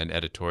about and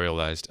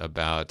editorialized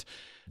about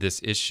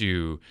this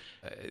issue.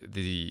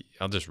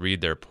 I'll just read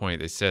their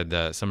point. They said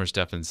that Summer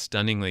Stephan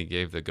stunningly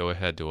gave the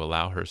go-ahead to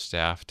allow her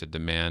staff to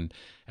demand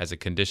as a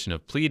condition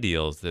of plea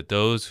deals that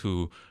those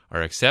who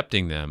are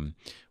accepting them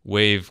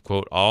waive,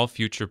 quote, all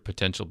future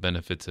potential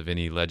benefits of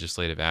any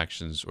legislative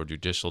actions or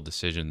judicial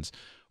decisions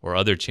or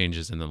other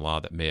changes in the law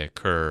that may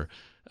occur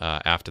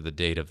after the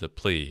date of the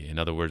plea. In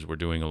other words, we're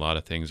doing a lot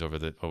of things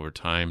over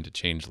time to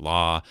change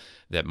law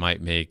that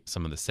might make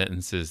some of the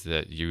sentences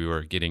that you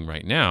are getting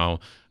right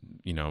now,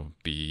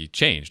 be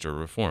changed or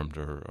reformed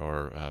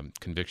or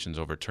convictions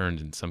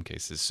overturned in some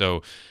cases.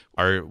 So,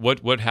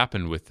 what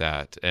happened with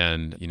that,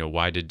 and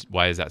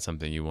why is that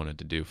something you wanted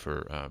to do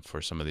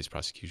for some of these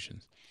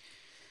prosecutions?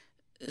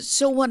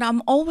 So what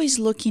I'm always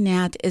looking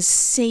at is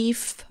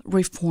safe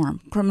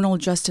reform, criminal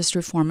justice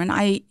reform, and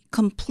I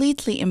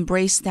completely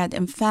embrace that.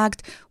 In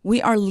fact,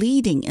 we are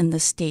leading in the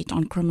state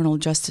on criminal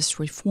justice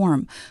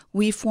reform.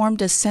 We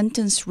formed a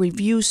sentence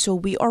review, so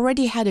we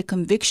already had a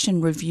conviction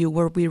review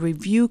where we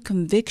review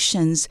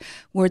convictions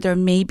where there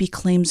may be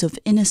claims of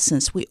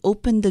innocence. We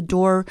opened the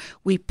door,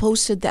 we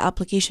posted the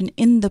application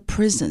in the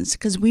prisons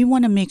because we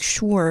want to make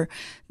sure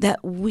that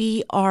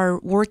we are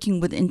working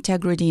with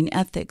integrity and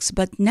ethics.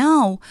 But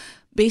now,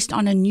 based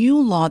on a new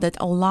law that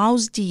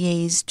allows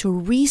DAs to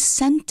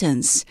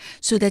re-sentence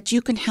so that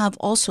you can have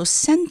also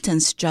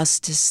sentence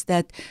justice,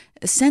 that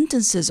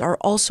sentences are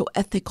also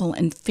ethical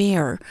and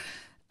fair.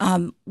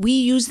 We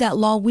use that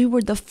law. We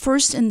were the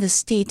first in the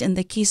state in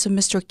the case of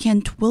Mr.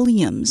 Kent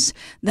Williams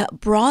that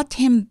brought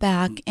him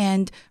back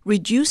and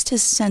reduced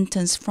his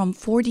sentence from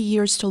 40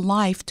 years to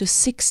life to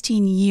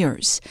 16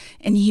 years.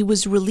 And he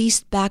was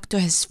released back to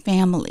his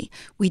family.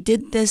 We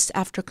did this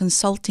after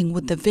consulting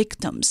with the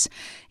victims.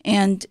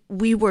 And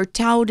we were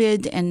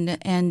touted, and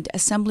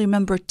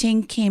Assemblymember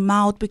Ting came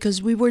out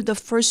because we were the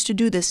first to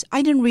do this.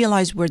 I didn't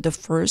realize we're the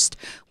first.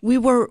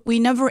 We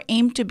never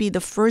aimed to be the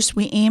first.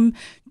 We aim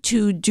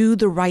to do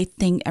the right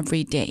thing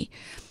every day.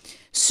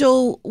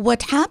 So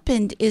what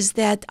happened is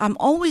that I'm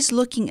always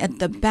looking at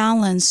the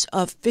balance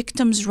of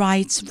victims'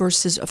 rights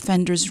versus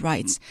offenders'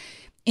 rights.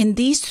 In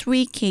these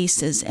 3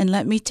 cases, and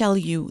let me tell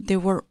you, there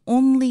were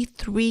only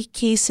 3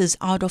 cases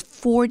out of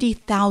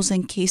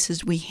 40,000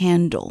 cases we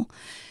handle.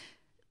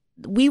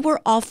 We were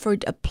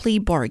offered a plea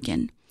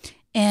bargain,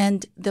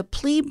 and the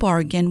plea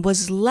bargain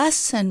was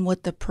less than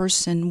what the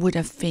person would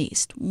have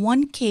faced.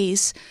 One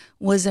case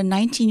was a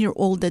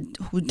 19-year-old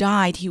who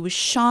died. He was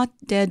shot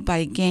dead by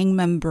a gang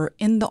member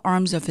in the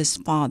arms of his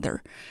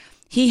father.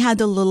 He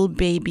had a little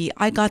baby.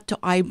 I got to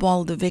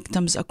eyeball the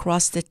victims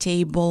across the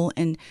table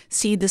and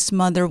see this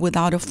mother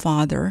without a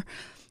father.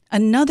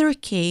 Another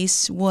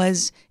case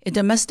was a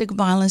domestic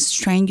violence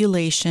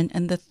strangulation,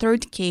 and the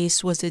third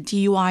case was a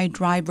DUI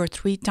driver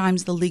 3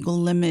 times the legal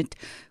limit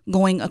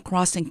going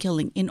across and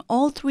killing. In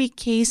all 3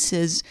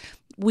 cases,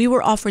 we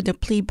were offered a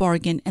plea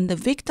bargain, and the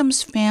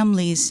victims'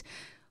 families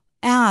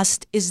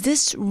asked, is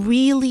this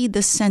really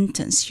the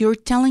sentence? You're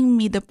telling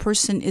me the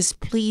person is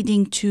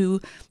pleading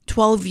to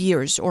 12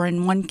 years, or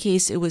in one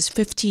case it was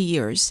 50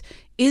 years.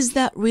 Is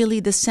that really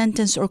the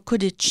sentence, or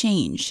could it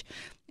change?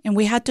 And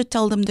we had to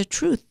tell them the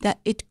truth, that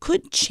it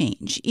could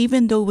change,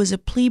 even though it was a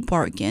plea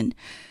bargain.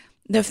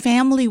 The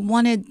family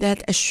wanted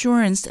that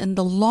assurance, and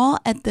the law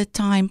at the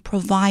time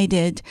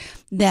provided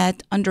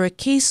that under a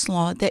case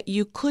law that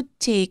you could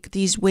take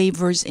these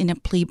waivers in a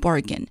plea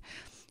bargain.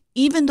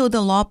 Even though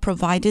the law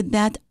provided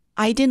that,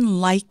 I didn't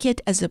like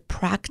it as a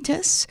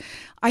practice.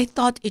 I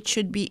thought it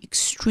should be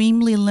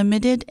extremely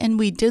limited, and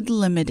we did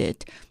limit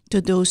it to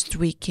those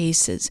 3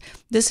 cases.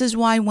 This is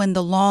why when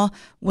the law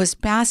was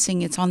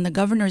passing, it's on the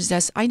governor's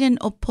desk, I didn't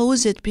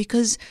oppose it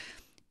because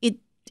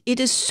it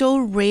is so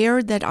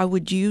rare that I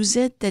would use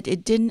it that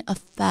it didn't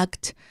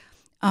affect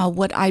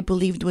what I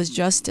believed was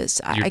justice.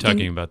 You're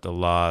talking about the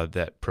law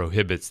that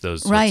prohibits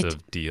those sorts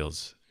of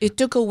deals. It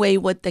took away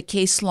what the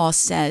case law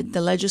said.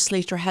 The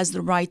legislature has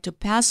the right to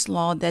pass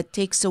law that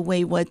takes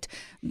away what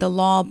the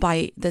law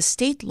by the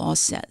state law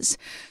says.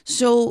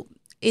 So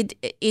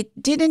it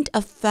didn't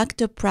affect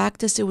the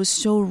practice. It was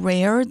so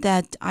rare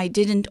that I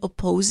didn't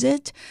oppose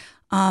it.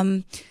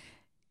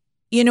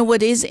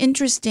 What is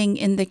interesting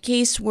in the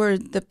case where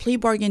the plea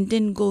bargain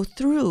didn't go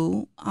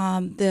through,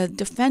 the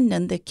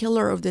defendant, the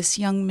killer of this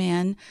young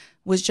man,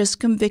 was just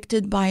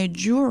convicted by a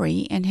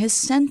jury, and his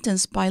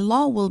sentence by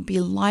law will be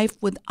life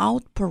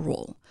without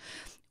parole.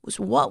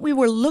 So what we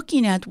were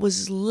looking at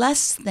was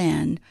less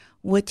than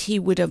what he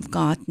would have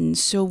gotten.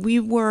 So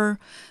we were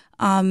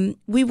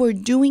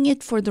doing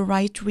it for the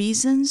right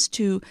reasons,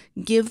 to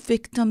give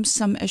victims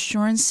some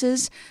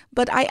assurances,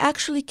 but I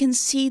actually can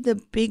see the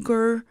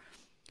bigger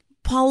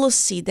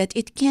policy that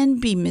it can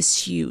be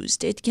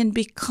misused. It can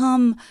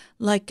become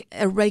like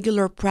a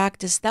regular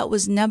practice. That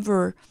was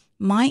never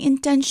my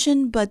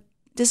intention, but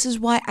this is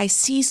why I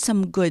see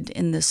some good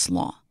in this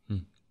law.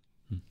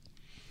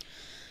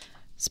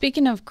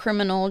 Speaking of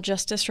criminal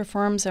justice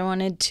reforms, I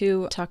wanted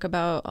to talk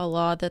about a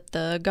law that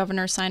the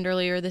governor signed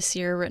earlier this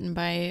year, written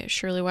by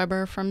Shirley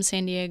Weber from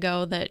San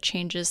Diego, that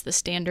changes the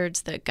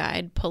standards that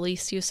guide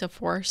police use of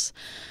force.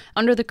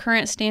 Under the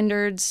current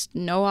standards,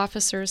 no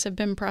officers have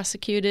been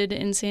prosecuted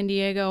in San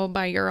Diego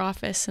by your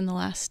office in the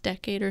last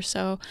decade or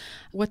so.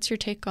 What's your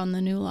take on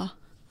the new law?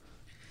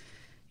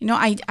 You know,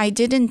 I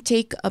didn't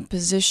take a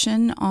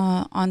position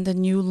on the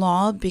new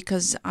law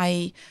because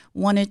I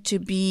wanted to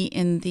be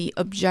in the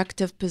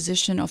objective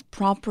position of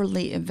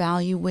properly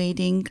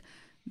evaluating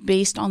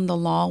based on the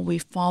law. We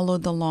follow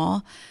the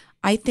law.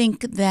 I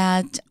think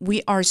that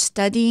we are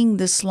studying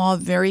this law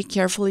very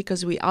carefully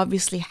because we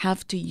obviously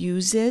have to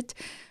use it.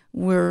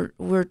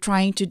 We're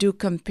trying to do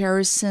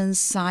comparisons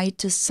side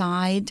to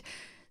side.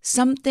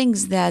 Some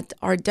things that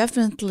are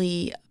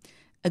definitely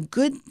a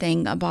good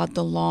thing about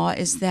the law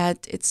is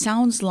that it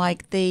sounds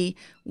like they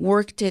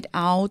worked it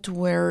out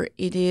where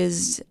it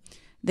is,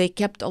 they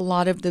kept a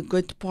lot of the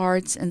good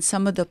parts, and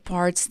some of the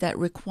parts that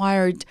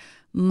required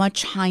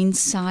much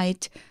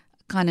hindsight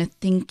kind of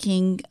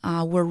thinking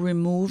were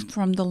removed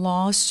from the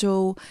law.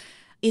 So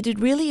it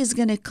really is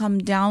going to come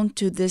down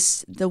to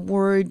the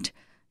word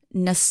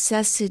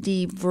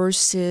necessity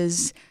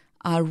versus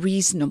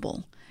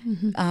reasonable.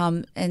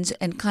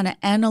 And kind of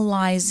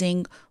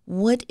analyzing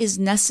what is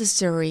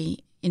necessary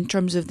in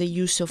terms of the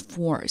use of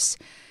force.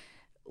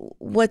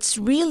 What's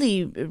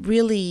really,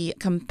 really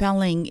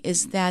compelling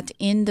is that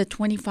in the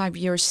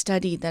 25-year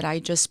study that I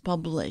just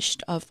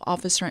published of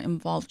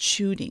officer-involved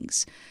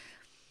shootings,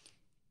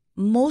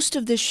 most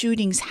of the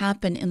shootings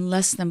happen in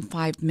less than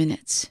 5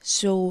 minutes.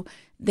 So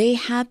they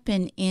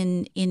happen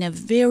in a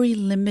very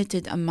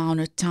limited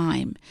amount of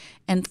time.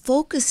 And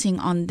focusing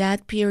on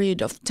that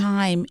period of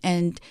time,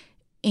 and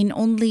in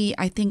only,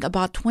 I think,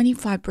 about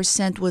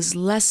 25% was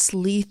less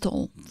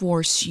lethal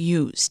force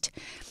used.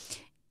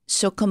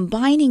 So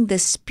combining the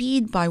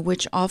speed by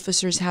which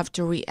officers have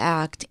to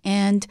react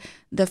and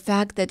the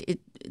fact that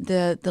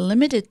the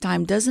limited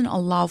time doesn't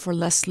allow for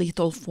less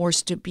lethal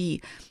force to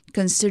be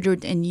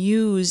considered and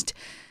used,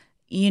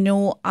 you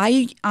know,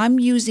 I'm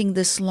using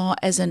this law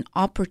as an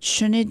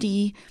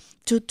opportunity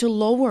to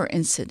lower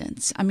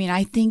incidents. I mean,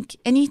 I think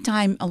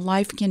anytime a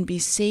life can be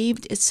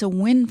saved, it's a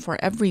win for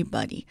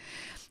everybody.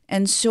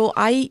 And so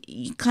I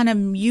kind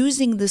of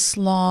using this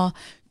law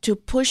to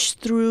push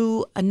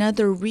through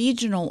another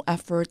regional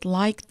effort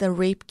like the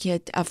rape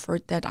kit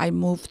effort that I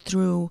moved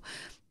through,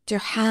 to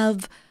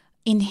have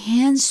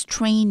enhanced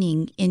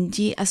training in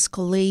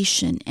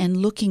de-escalation and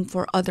looking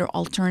for other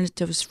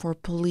alternatives for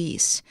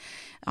police.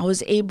 I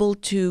was able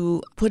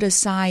to put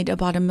aside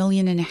about $1.5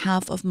 million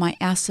of my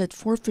asset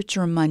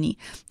forfeiture money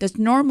that's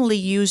normally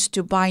used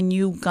to buy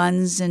new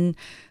guns and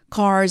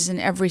cars and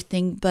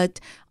everything, but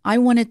I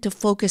wanted to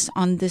focus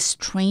on this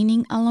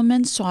training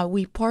element. So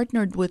we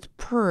partnered with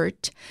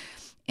PERT,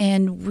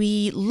 and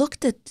we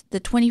looked at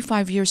the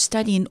 25-year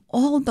study and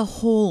all the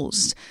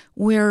holes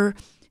where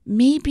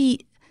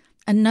maybe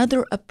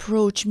another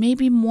approach,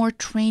 maybe more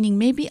training,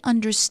 maybe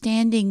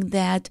understanding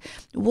that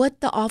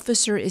what the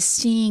officer is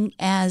seeing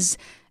as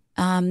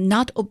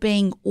not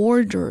obeying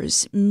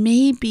orders,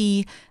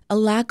 maybe a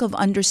lack of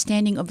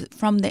understanding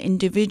from the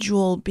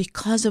individual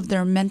because of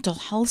their mental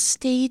health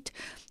state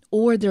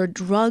or their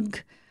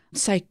drug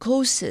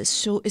psychosis.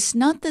 So it's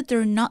not that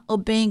they're not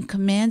obeying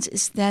commands,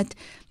 it's that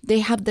they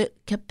have the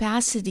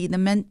capacity,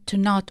 to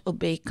not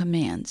obey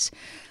commands.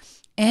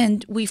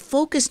 And we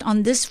focused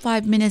on this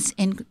 5 minutes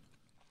and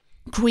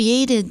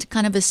created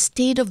kind of a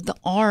state of the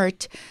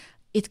art.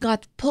 It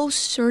got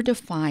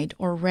post-certified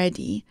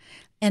already.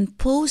 And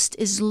Post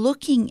is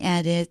looking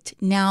at it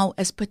now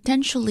as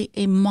potentially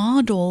a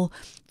model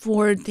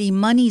for the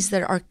monies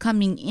that are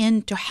coming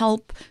in to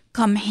help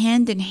come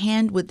hand in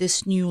hand with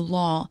this new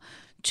law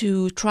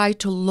to try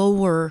to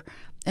lower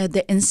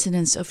the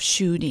incidence of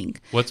shooting.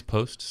 What's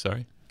Post?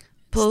 Sorry.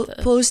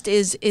 Post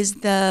is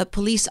the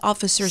police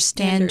officer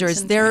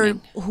standards. They're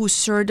who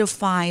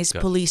certifies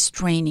police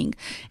training.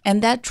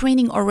 And that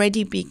training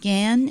already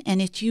began,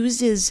 and it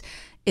uses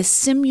a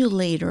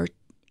simulator.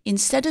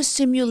 Instead of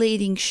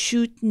simulating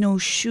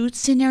shoot-no-shoot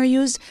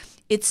scenarios,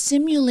 it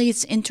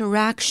simulates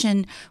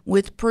interaction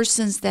with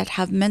persons that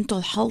have mental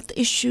health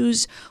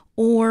issues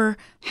or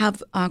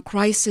have a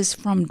crisis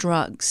from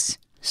drugs.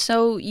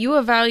 So you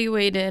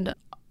evaluated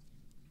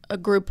a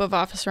group of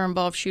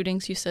officer-involved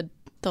shootings, you said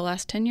the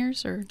last 10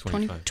 years or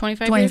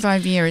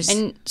 25 years?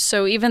 And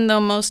so even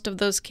though most of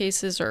those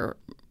cases, or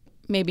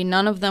maybe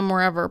none of them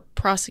were ever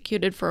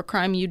prosecuted for a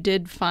crime, you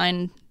did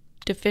find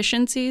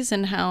deficiencies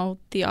in how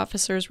the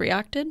officers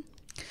reacted?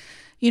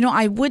 You know,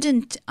 I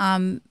wouldn't,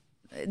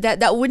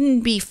 that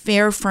wouldn't be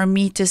fair for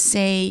me to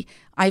say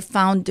I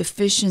found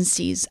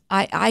deficiencies.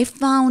 I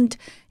found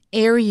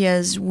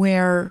areas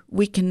where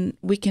we can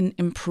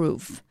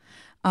improve.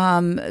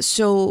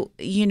 So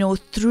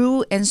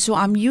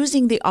I'm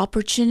using the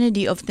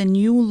opportunity of the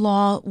new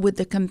law with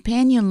the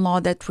companion law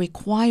that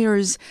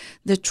requires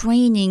the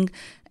training.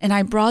 And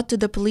I brought to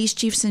the police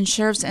chiefs and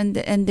sheriffs, and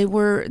they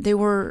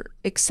were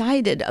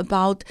excited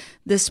about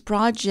this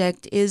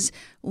project. Is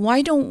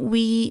why don't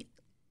we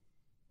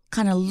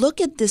kind of look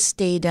at this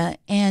data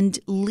and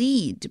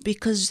lead?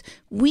 Because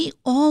we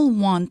all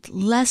want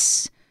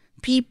less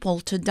people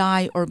to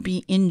die or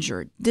be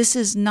injured. This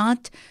is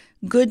not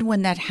good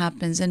when that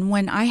happens. And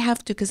when I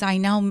have to, because I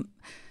now,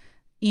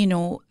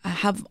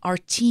 have our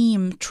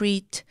team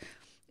treat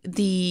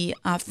the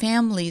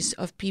families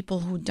of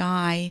people who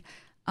die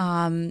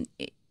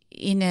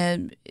in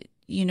a,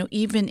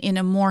 even in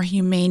a more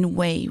humane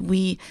way.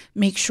 We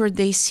make sure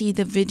they see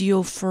the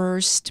video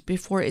first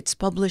before it's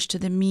published to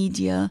the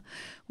media.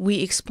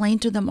 We explain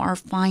to them our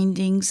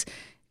findings.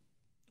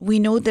 We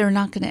know they're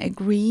not going to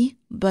agree,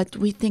 but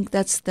we think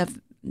that's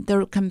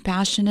the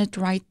compassionate,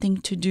 right thing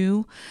to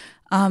do.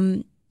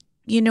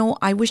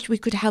 I wish we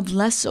could have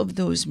less of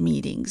those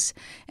meetings.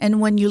 And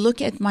when you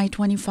look at my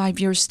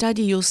 25-year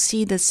study, you'll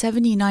see that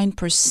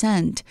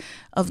 79%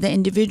 of the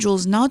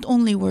individuals not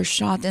only were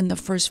shot in the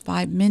first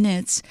 5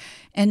 minutes,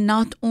 and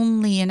not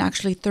only, and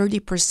actually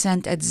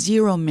 30% at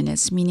 0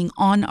 minutes, meaning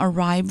on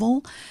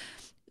arrival.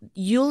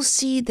 You'll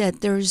see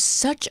that there's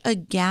such a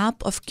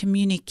gap of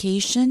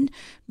communication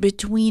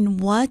between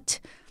what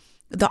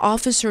the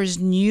officers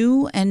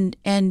knew and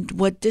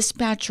what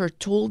dispatcher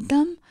told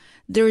them.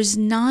 There's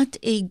not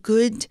a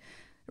good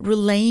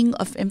relaying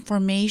of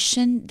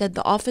information that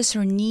the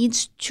officer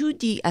needs to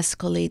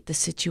de-escalate the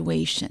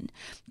situation,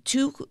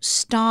 to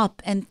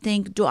stop and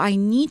think, do I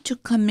need to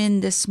come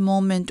in this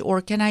moment,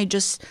 or can I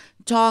just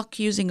talk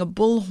using a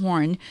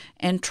bullhorn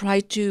and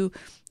try to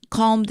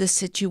calm the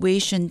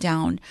situation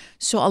down?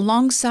 So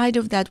alongside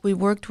of that, we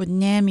worked with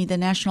NAMI, the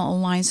National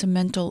Alliance of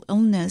Mental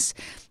Illness,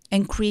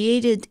 and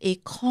created a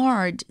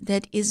card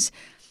that is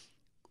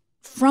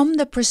from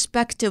the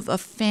perspective of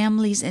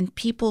families and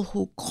people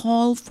who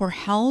call for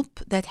help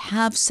that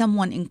have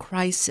someone in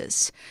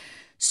crisis,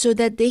 so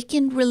that they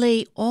can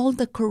relay all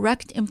the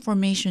correct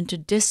information to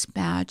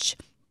dispatch,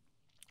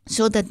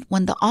 so that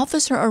when the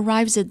officer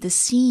arrives at the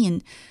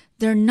scene,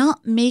 they're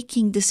not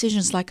making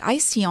decisions like I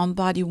see on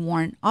body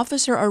worn.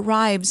 Officer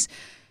arrives,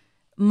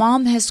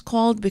 mom has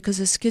called because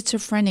of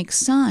schizophrenic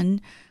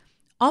son.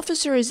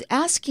 Officer is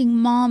asking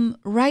mom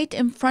right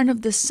in front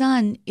of the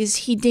son,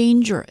 is he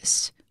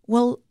dangerous?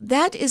 Well,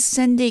 that is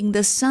sending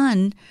the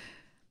son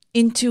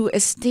into a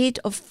state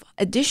of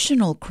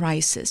additional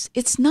crisis.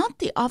 It's not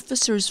the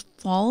officer's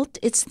fault.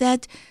 It's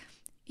that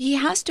he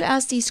has to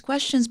ask these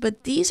questions,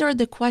 but these are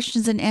the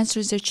questions and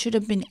answers that should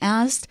have been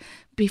asked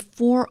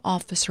before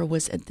officer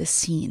was at the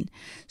scene.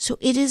 So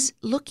it is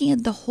looking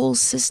at the whole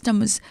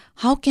system as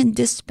how can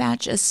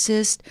dispatch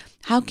assist?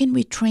 How can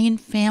we train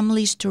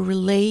families to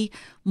relay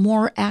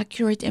more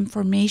accurate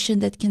information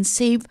that can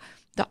save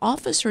the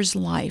officer's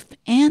life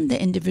and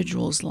the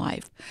individual's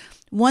life?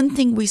 One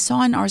thing we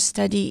saw in our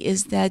study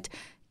is that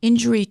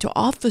injury to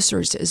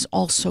officers is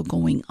also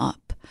going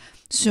up.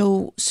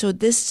 So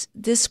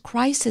this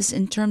crisis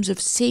in terms of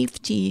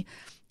safety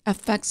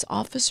affects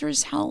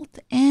officers' health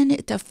and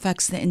it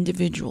affects the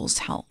individual's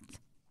health.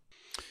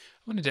 I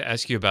wanted to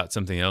ask you about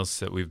something else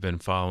that we've been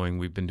following.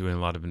 We've been doing a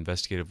lot of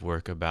investigative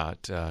work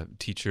about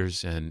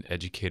teachers and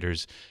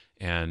educators,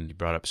 and you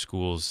brought up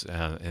schools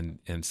and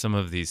some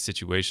of these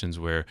situations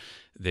where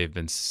they've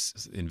been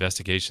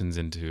investigations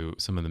into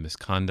some of the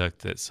misconduct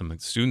that some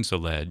students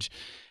allege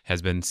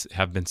have been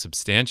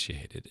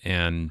substantiated,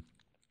 and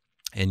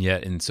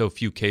yet in so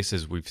few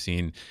cases we've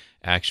seen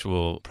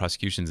actual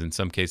prosecutions. In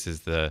some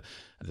cases, the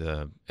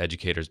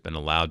educator's been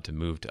allowed to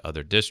move to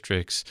other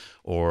districts,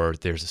 or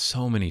there's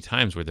so many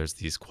times where there's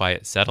these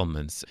quiet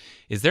settlements.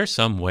 Is there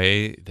some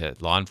way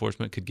that law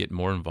enforcement could get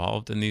more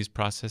involved in these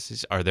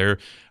processes? Are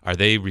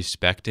they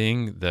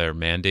respecting their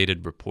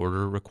mandated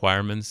reporter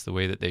requirements the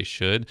way that they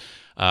should?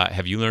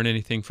 Have you learned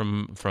anything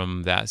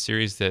from that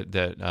series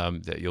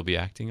that you'll be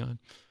acting on?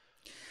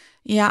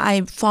 Yeah,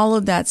 I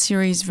followed that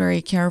series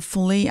very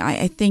carefully.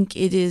 I think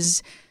it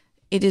is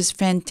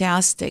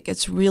fantastic.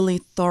 It's really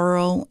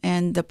thorough,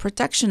 and the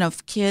protection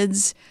of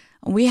kids,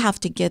 we have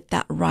to get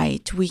that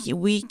right.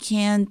 We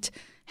can't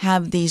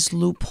have these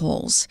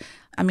loopholes.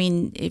 I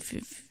mean,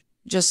 if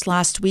just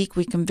last week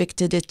we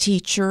convicted a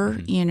teacher,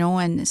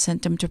 and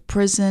sent him to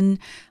prison.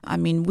 I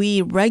mean,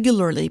 we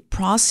regularly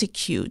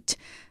prosecute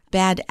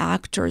bad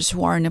actors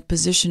who are in a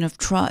position of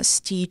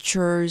trust,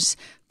 teachers,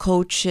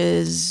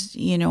 coaches,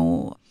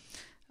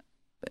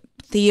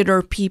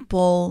 theater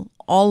people,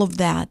 all of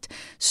that.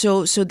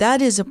 So that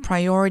is a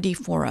priority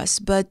for us.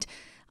 But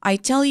I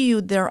tell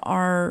you, there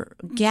are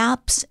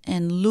gaps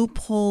and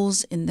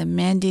loopholes in the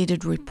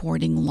mandated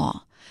reporting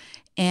law.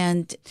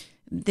 And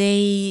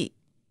they,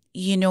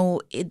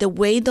 the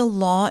way the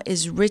law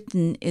is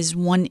written is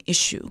one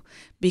issue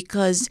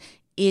because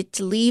it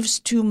leaves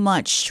too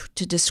much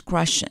to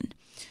discretion.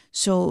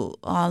 So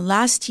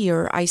last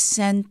year I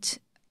sent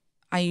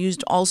I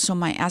used also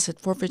my asset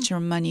forfeiture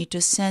money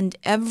to send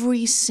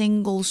every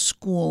single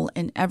school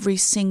and every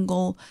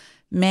single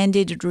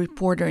mandated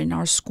reporter in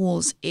our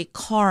schools a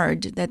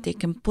card that they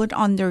can put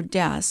on their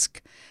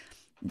desk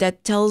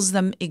that tells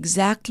them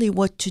exactly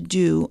what to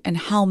do and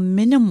how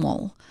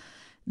minimal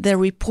the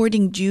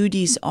reporting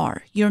duties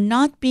are. You're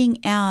not being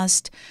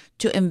asked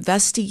to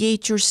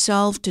investigate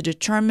yourself, to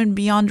determine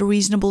beyond a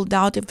reasonable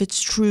doubt if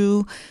it's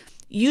true.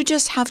 You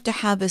just have to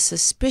have a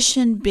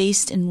suspicion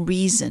based in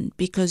reason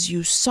because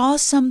you saw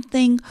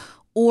something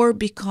or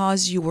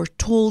because you were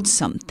told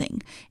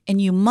something,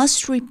 and you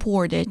must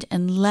report it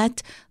and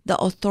let the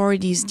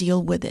authorities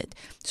deal with it.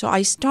 So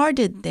I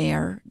started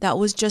there. That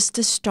was just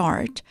a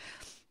start.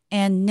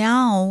 And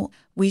now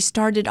we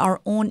started our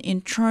own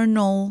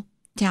internal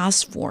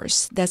task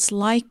force that's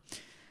like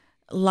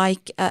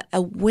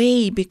a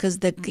way, because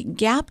the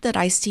gap that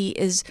I see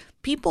is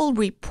people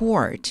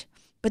report,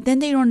 but then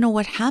they don't know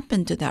what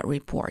happened to that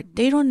report.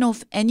 They don't know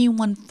if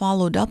anyone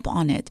followed up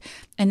on it.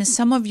 And in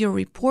some of your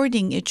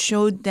reporting, it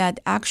showed that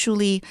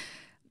actually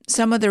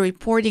some of the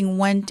reporting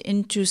went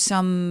into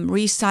some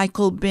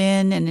recycle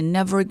bin and it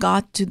never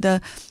got to the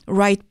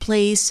right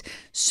place.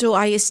 So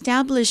I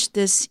established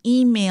this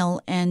email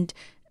and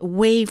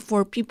way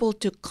for people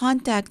to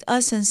contact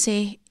us and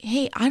say,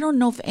 hey, I don't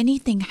know if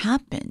anything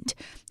happened.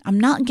 I'm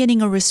not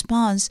getting a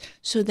response,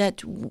 so that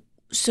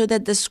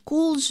the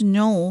schools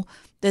know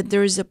that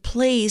there is a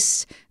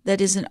place that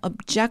is an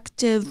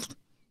objective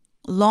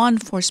law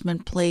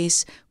enforcement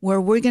place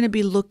where we're going to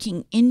be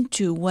looking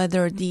into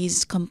whether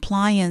these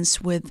compliance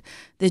with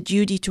the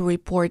duty to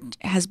report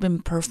has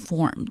been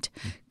performed,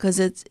 because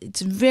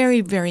it's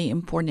very, very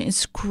important.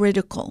 It's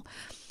critical.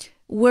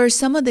 Where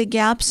some of the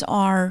gaps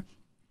are,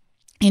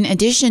 in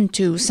addition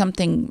to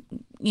something,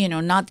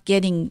 not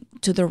getting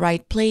to the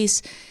right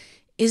place,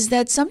 is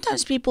that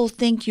sometimes people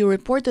think you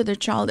report to the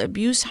child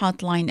abuse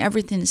hotline,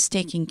 everything is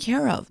taken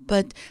care of.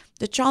 But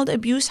the child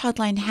abuse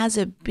hotline has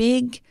a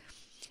big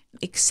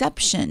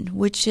exception,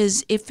 which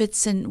is if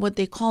it's in what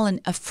they call an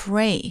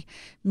affray,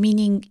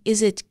 meaning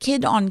is it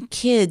kid on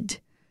kid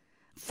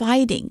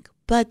fighting?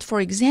 But for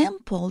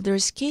example,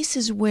 there's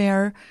cases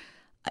where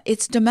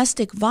it's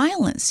domestic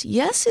violence.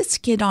 Yes, it's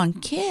kid on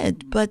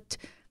kid, but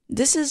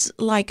this is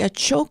like a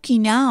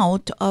choking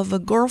out of a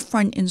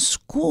girlfriend in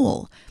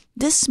school.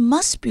 This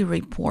must be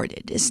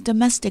reported. It's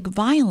domestic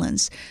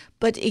violence,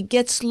 but it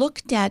gets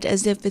looked at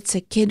as if it's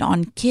a kid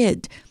on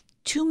kid.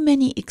 Too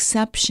many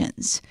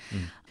exceptions.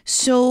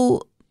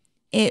 So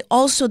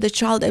also the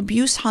child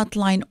abuse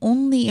hotline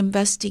only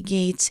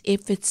investigates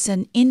if it's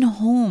an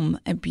in-home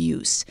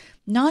abuse,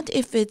 not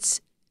if it's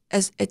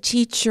as a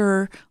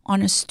teacher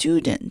on a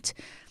student.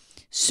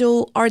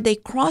 So are they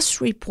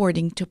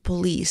cross-reporting to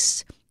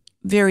police?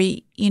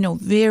 Very,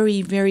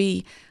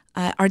 very,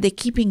 are they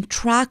keeping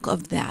track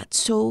of that?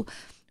 So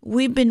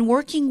we've been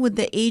working with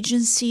the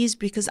agencies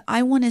because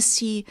I want to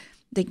see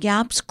the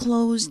gaps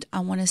closed. I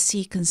want to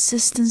see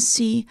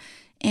consistency.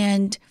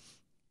 And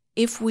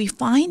if we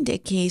find a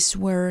case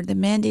where the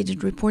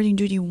mandated reporting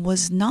duty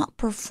was not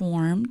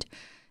performed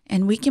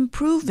and we can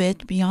prove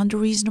it beyond a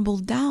reasonable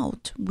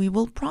doubt, we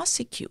will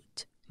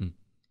prosecute.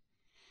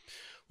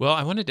 Well,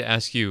 I wanted to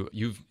ask you,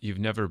 you've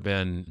never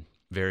been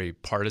very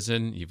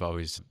partisan. You've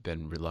always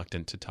been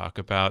reluctant to talk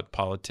about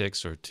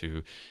politics or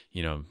to,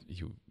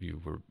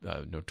 you were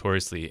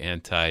notoriously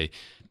anti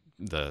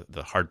the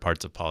hard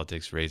parts of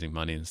politics, raising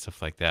money and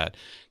stuff like that.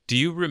 Do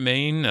you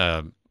remain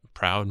a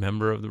proud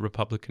member of the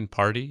Republican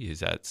Party? Is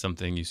that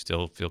something you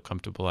still feel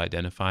comfortable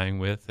identifying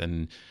with?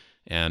 And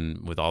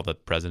with all the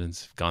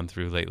presidents have gone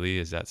through lately,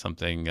 is that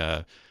something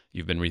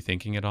you've been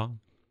rethinking at all?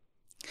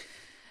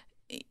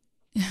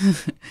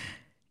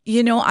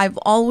 I've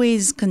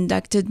always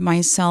conducted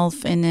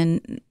myself in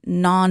a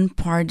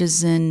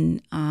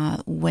nonpartisan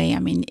way. I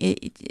mean,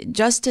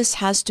 justice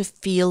has to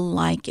feel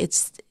like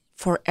it's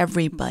for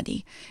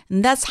everybody.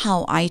 And that's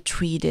how I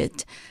treat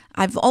it.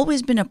 I've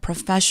always been a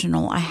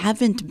professional. I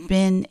haven't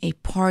been a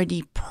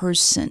party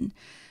person.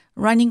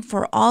 Running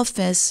for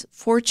office,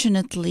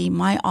 fortunately,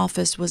 my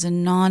office was a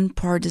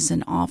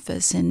nonpartisan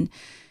office. And,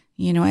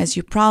 as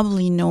you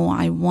probably know,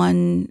 I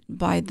won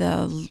by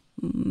the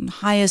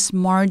highest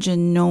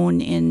margin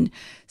known in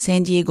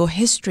San Diego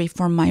history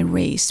for my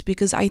race,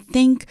 because I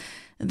think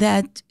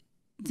that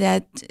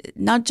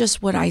not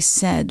just what I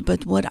said,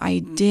 but what I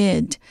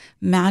did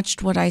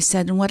matched what I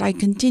said and what I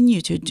continue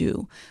to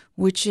do,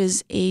 which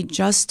is a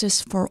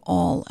justice for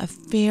all, a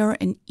fair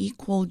and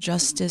equal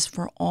justice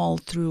for all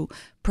through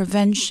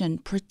prevention,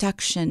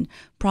 protection,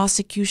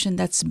 prosecution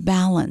that's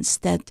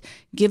balanced, that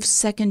gives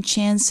second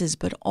chances,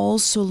 but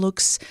also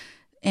looks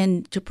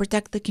and to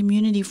protect the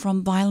community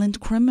from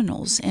violent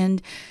criminals.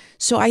 And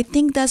so I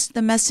think that's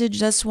the message.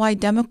 That's why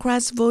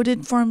Democrats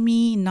voted for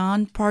me,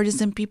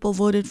 nonpartisan people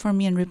voted for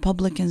me, and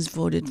Republicans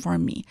voted for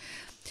me.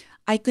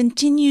 I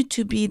continue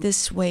to be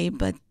this way,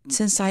 but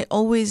since I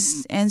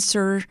always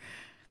answer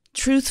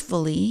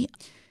truthfully,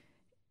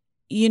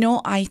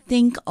 I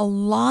think a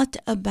lot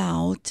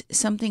about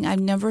something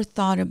I've never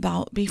thought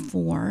about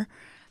before,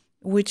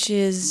 which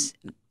is,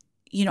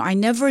 I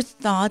never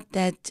thought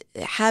that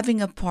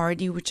having a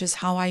party, which is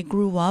how I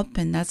grew up,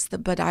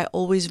 but I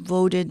always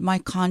voted my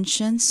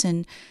conscience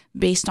and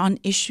based on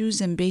issues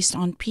and based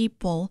on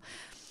people.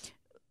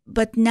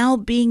 But now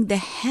being the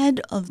head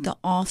of the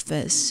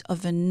office,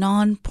 of a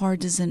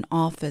nonpartisan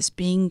office,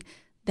 being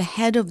the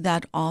head of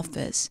that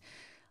office,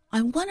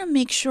 I want to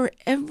make sure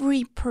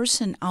every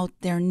person out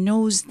there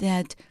knows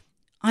that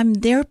I'm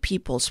their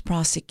people's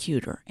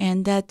prosecutor,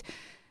 and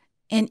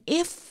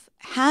if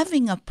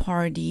having a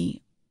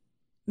party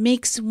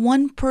makes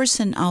one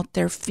person out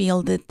there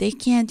feel that they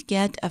can't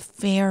get a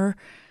fair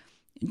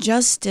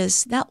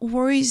justice, that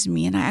worries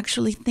me, and I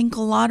actually think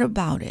a lot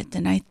about it.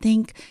 And I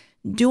think,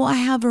 do I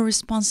have a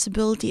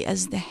responsibility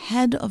as the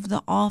head of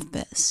the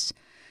office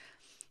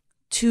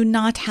to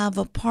not have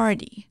a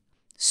party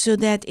so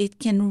that it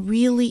can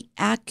really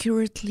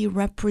accurately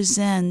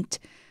represent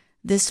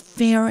this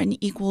fair and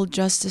equal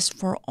justice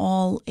for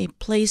all, a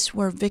place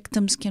where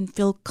victims can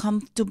feel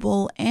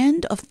comfortable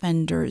and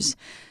offenders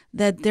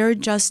that their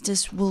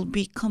justice will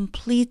be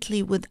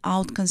completely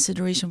without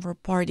consideration for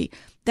party.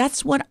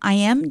 That's what I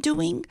am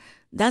doing.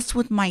 That's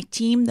what my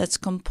team that's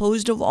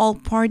composed of all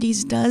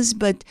parties does.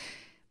 But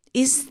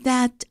is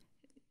that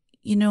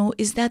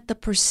the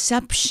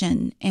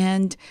perception?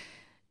 And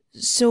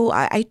so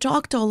I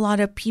talked to a lot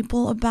of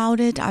people about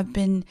it. I've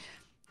been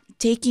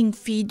taking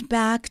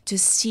feedback to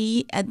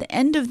see at the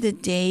end of the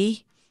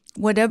day,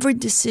 whatever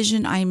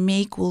decision I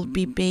make will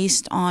be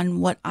based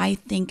on what I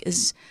think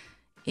is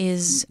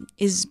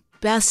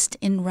best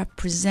in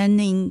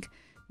representing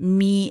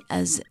me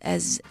as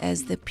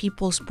the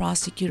people's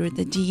prosecutor,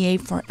 the DA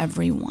for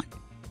everyone.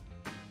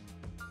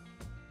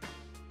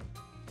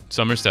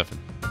 Summer Stephan.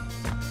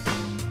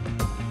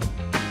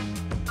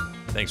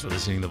 Thanks for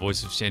listening to the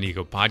Voice of San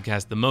Diego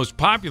podcast, the most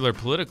popular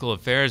political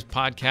affairs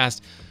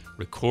podcast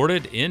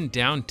recorded in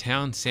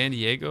downtown San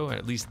Diego,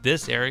 at least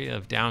this area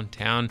of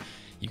downtown.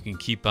 You can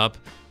keep up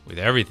with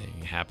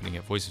everything happening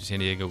at Voice of San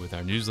Diego with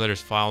our newsletters.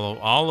 Follow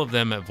all of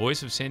them at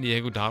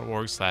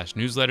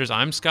voiceofsandiego.org/newsletters.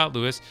 I'm Scott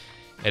Lewis,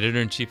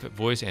 editor-in-chief at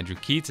Voice. Andrew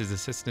Keats is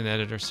assistant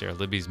editor. Sarah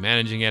Libby is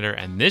managing editor.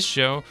 And this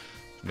show was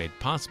made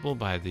possible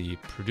by the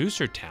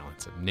producer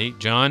talents of Nate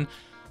John,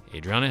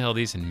 Adriana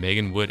Heldies, and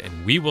Megan Wood.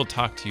 And we will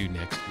talk to you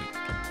next week.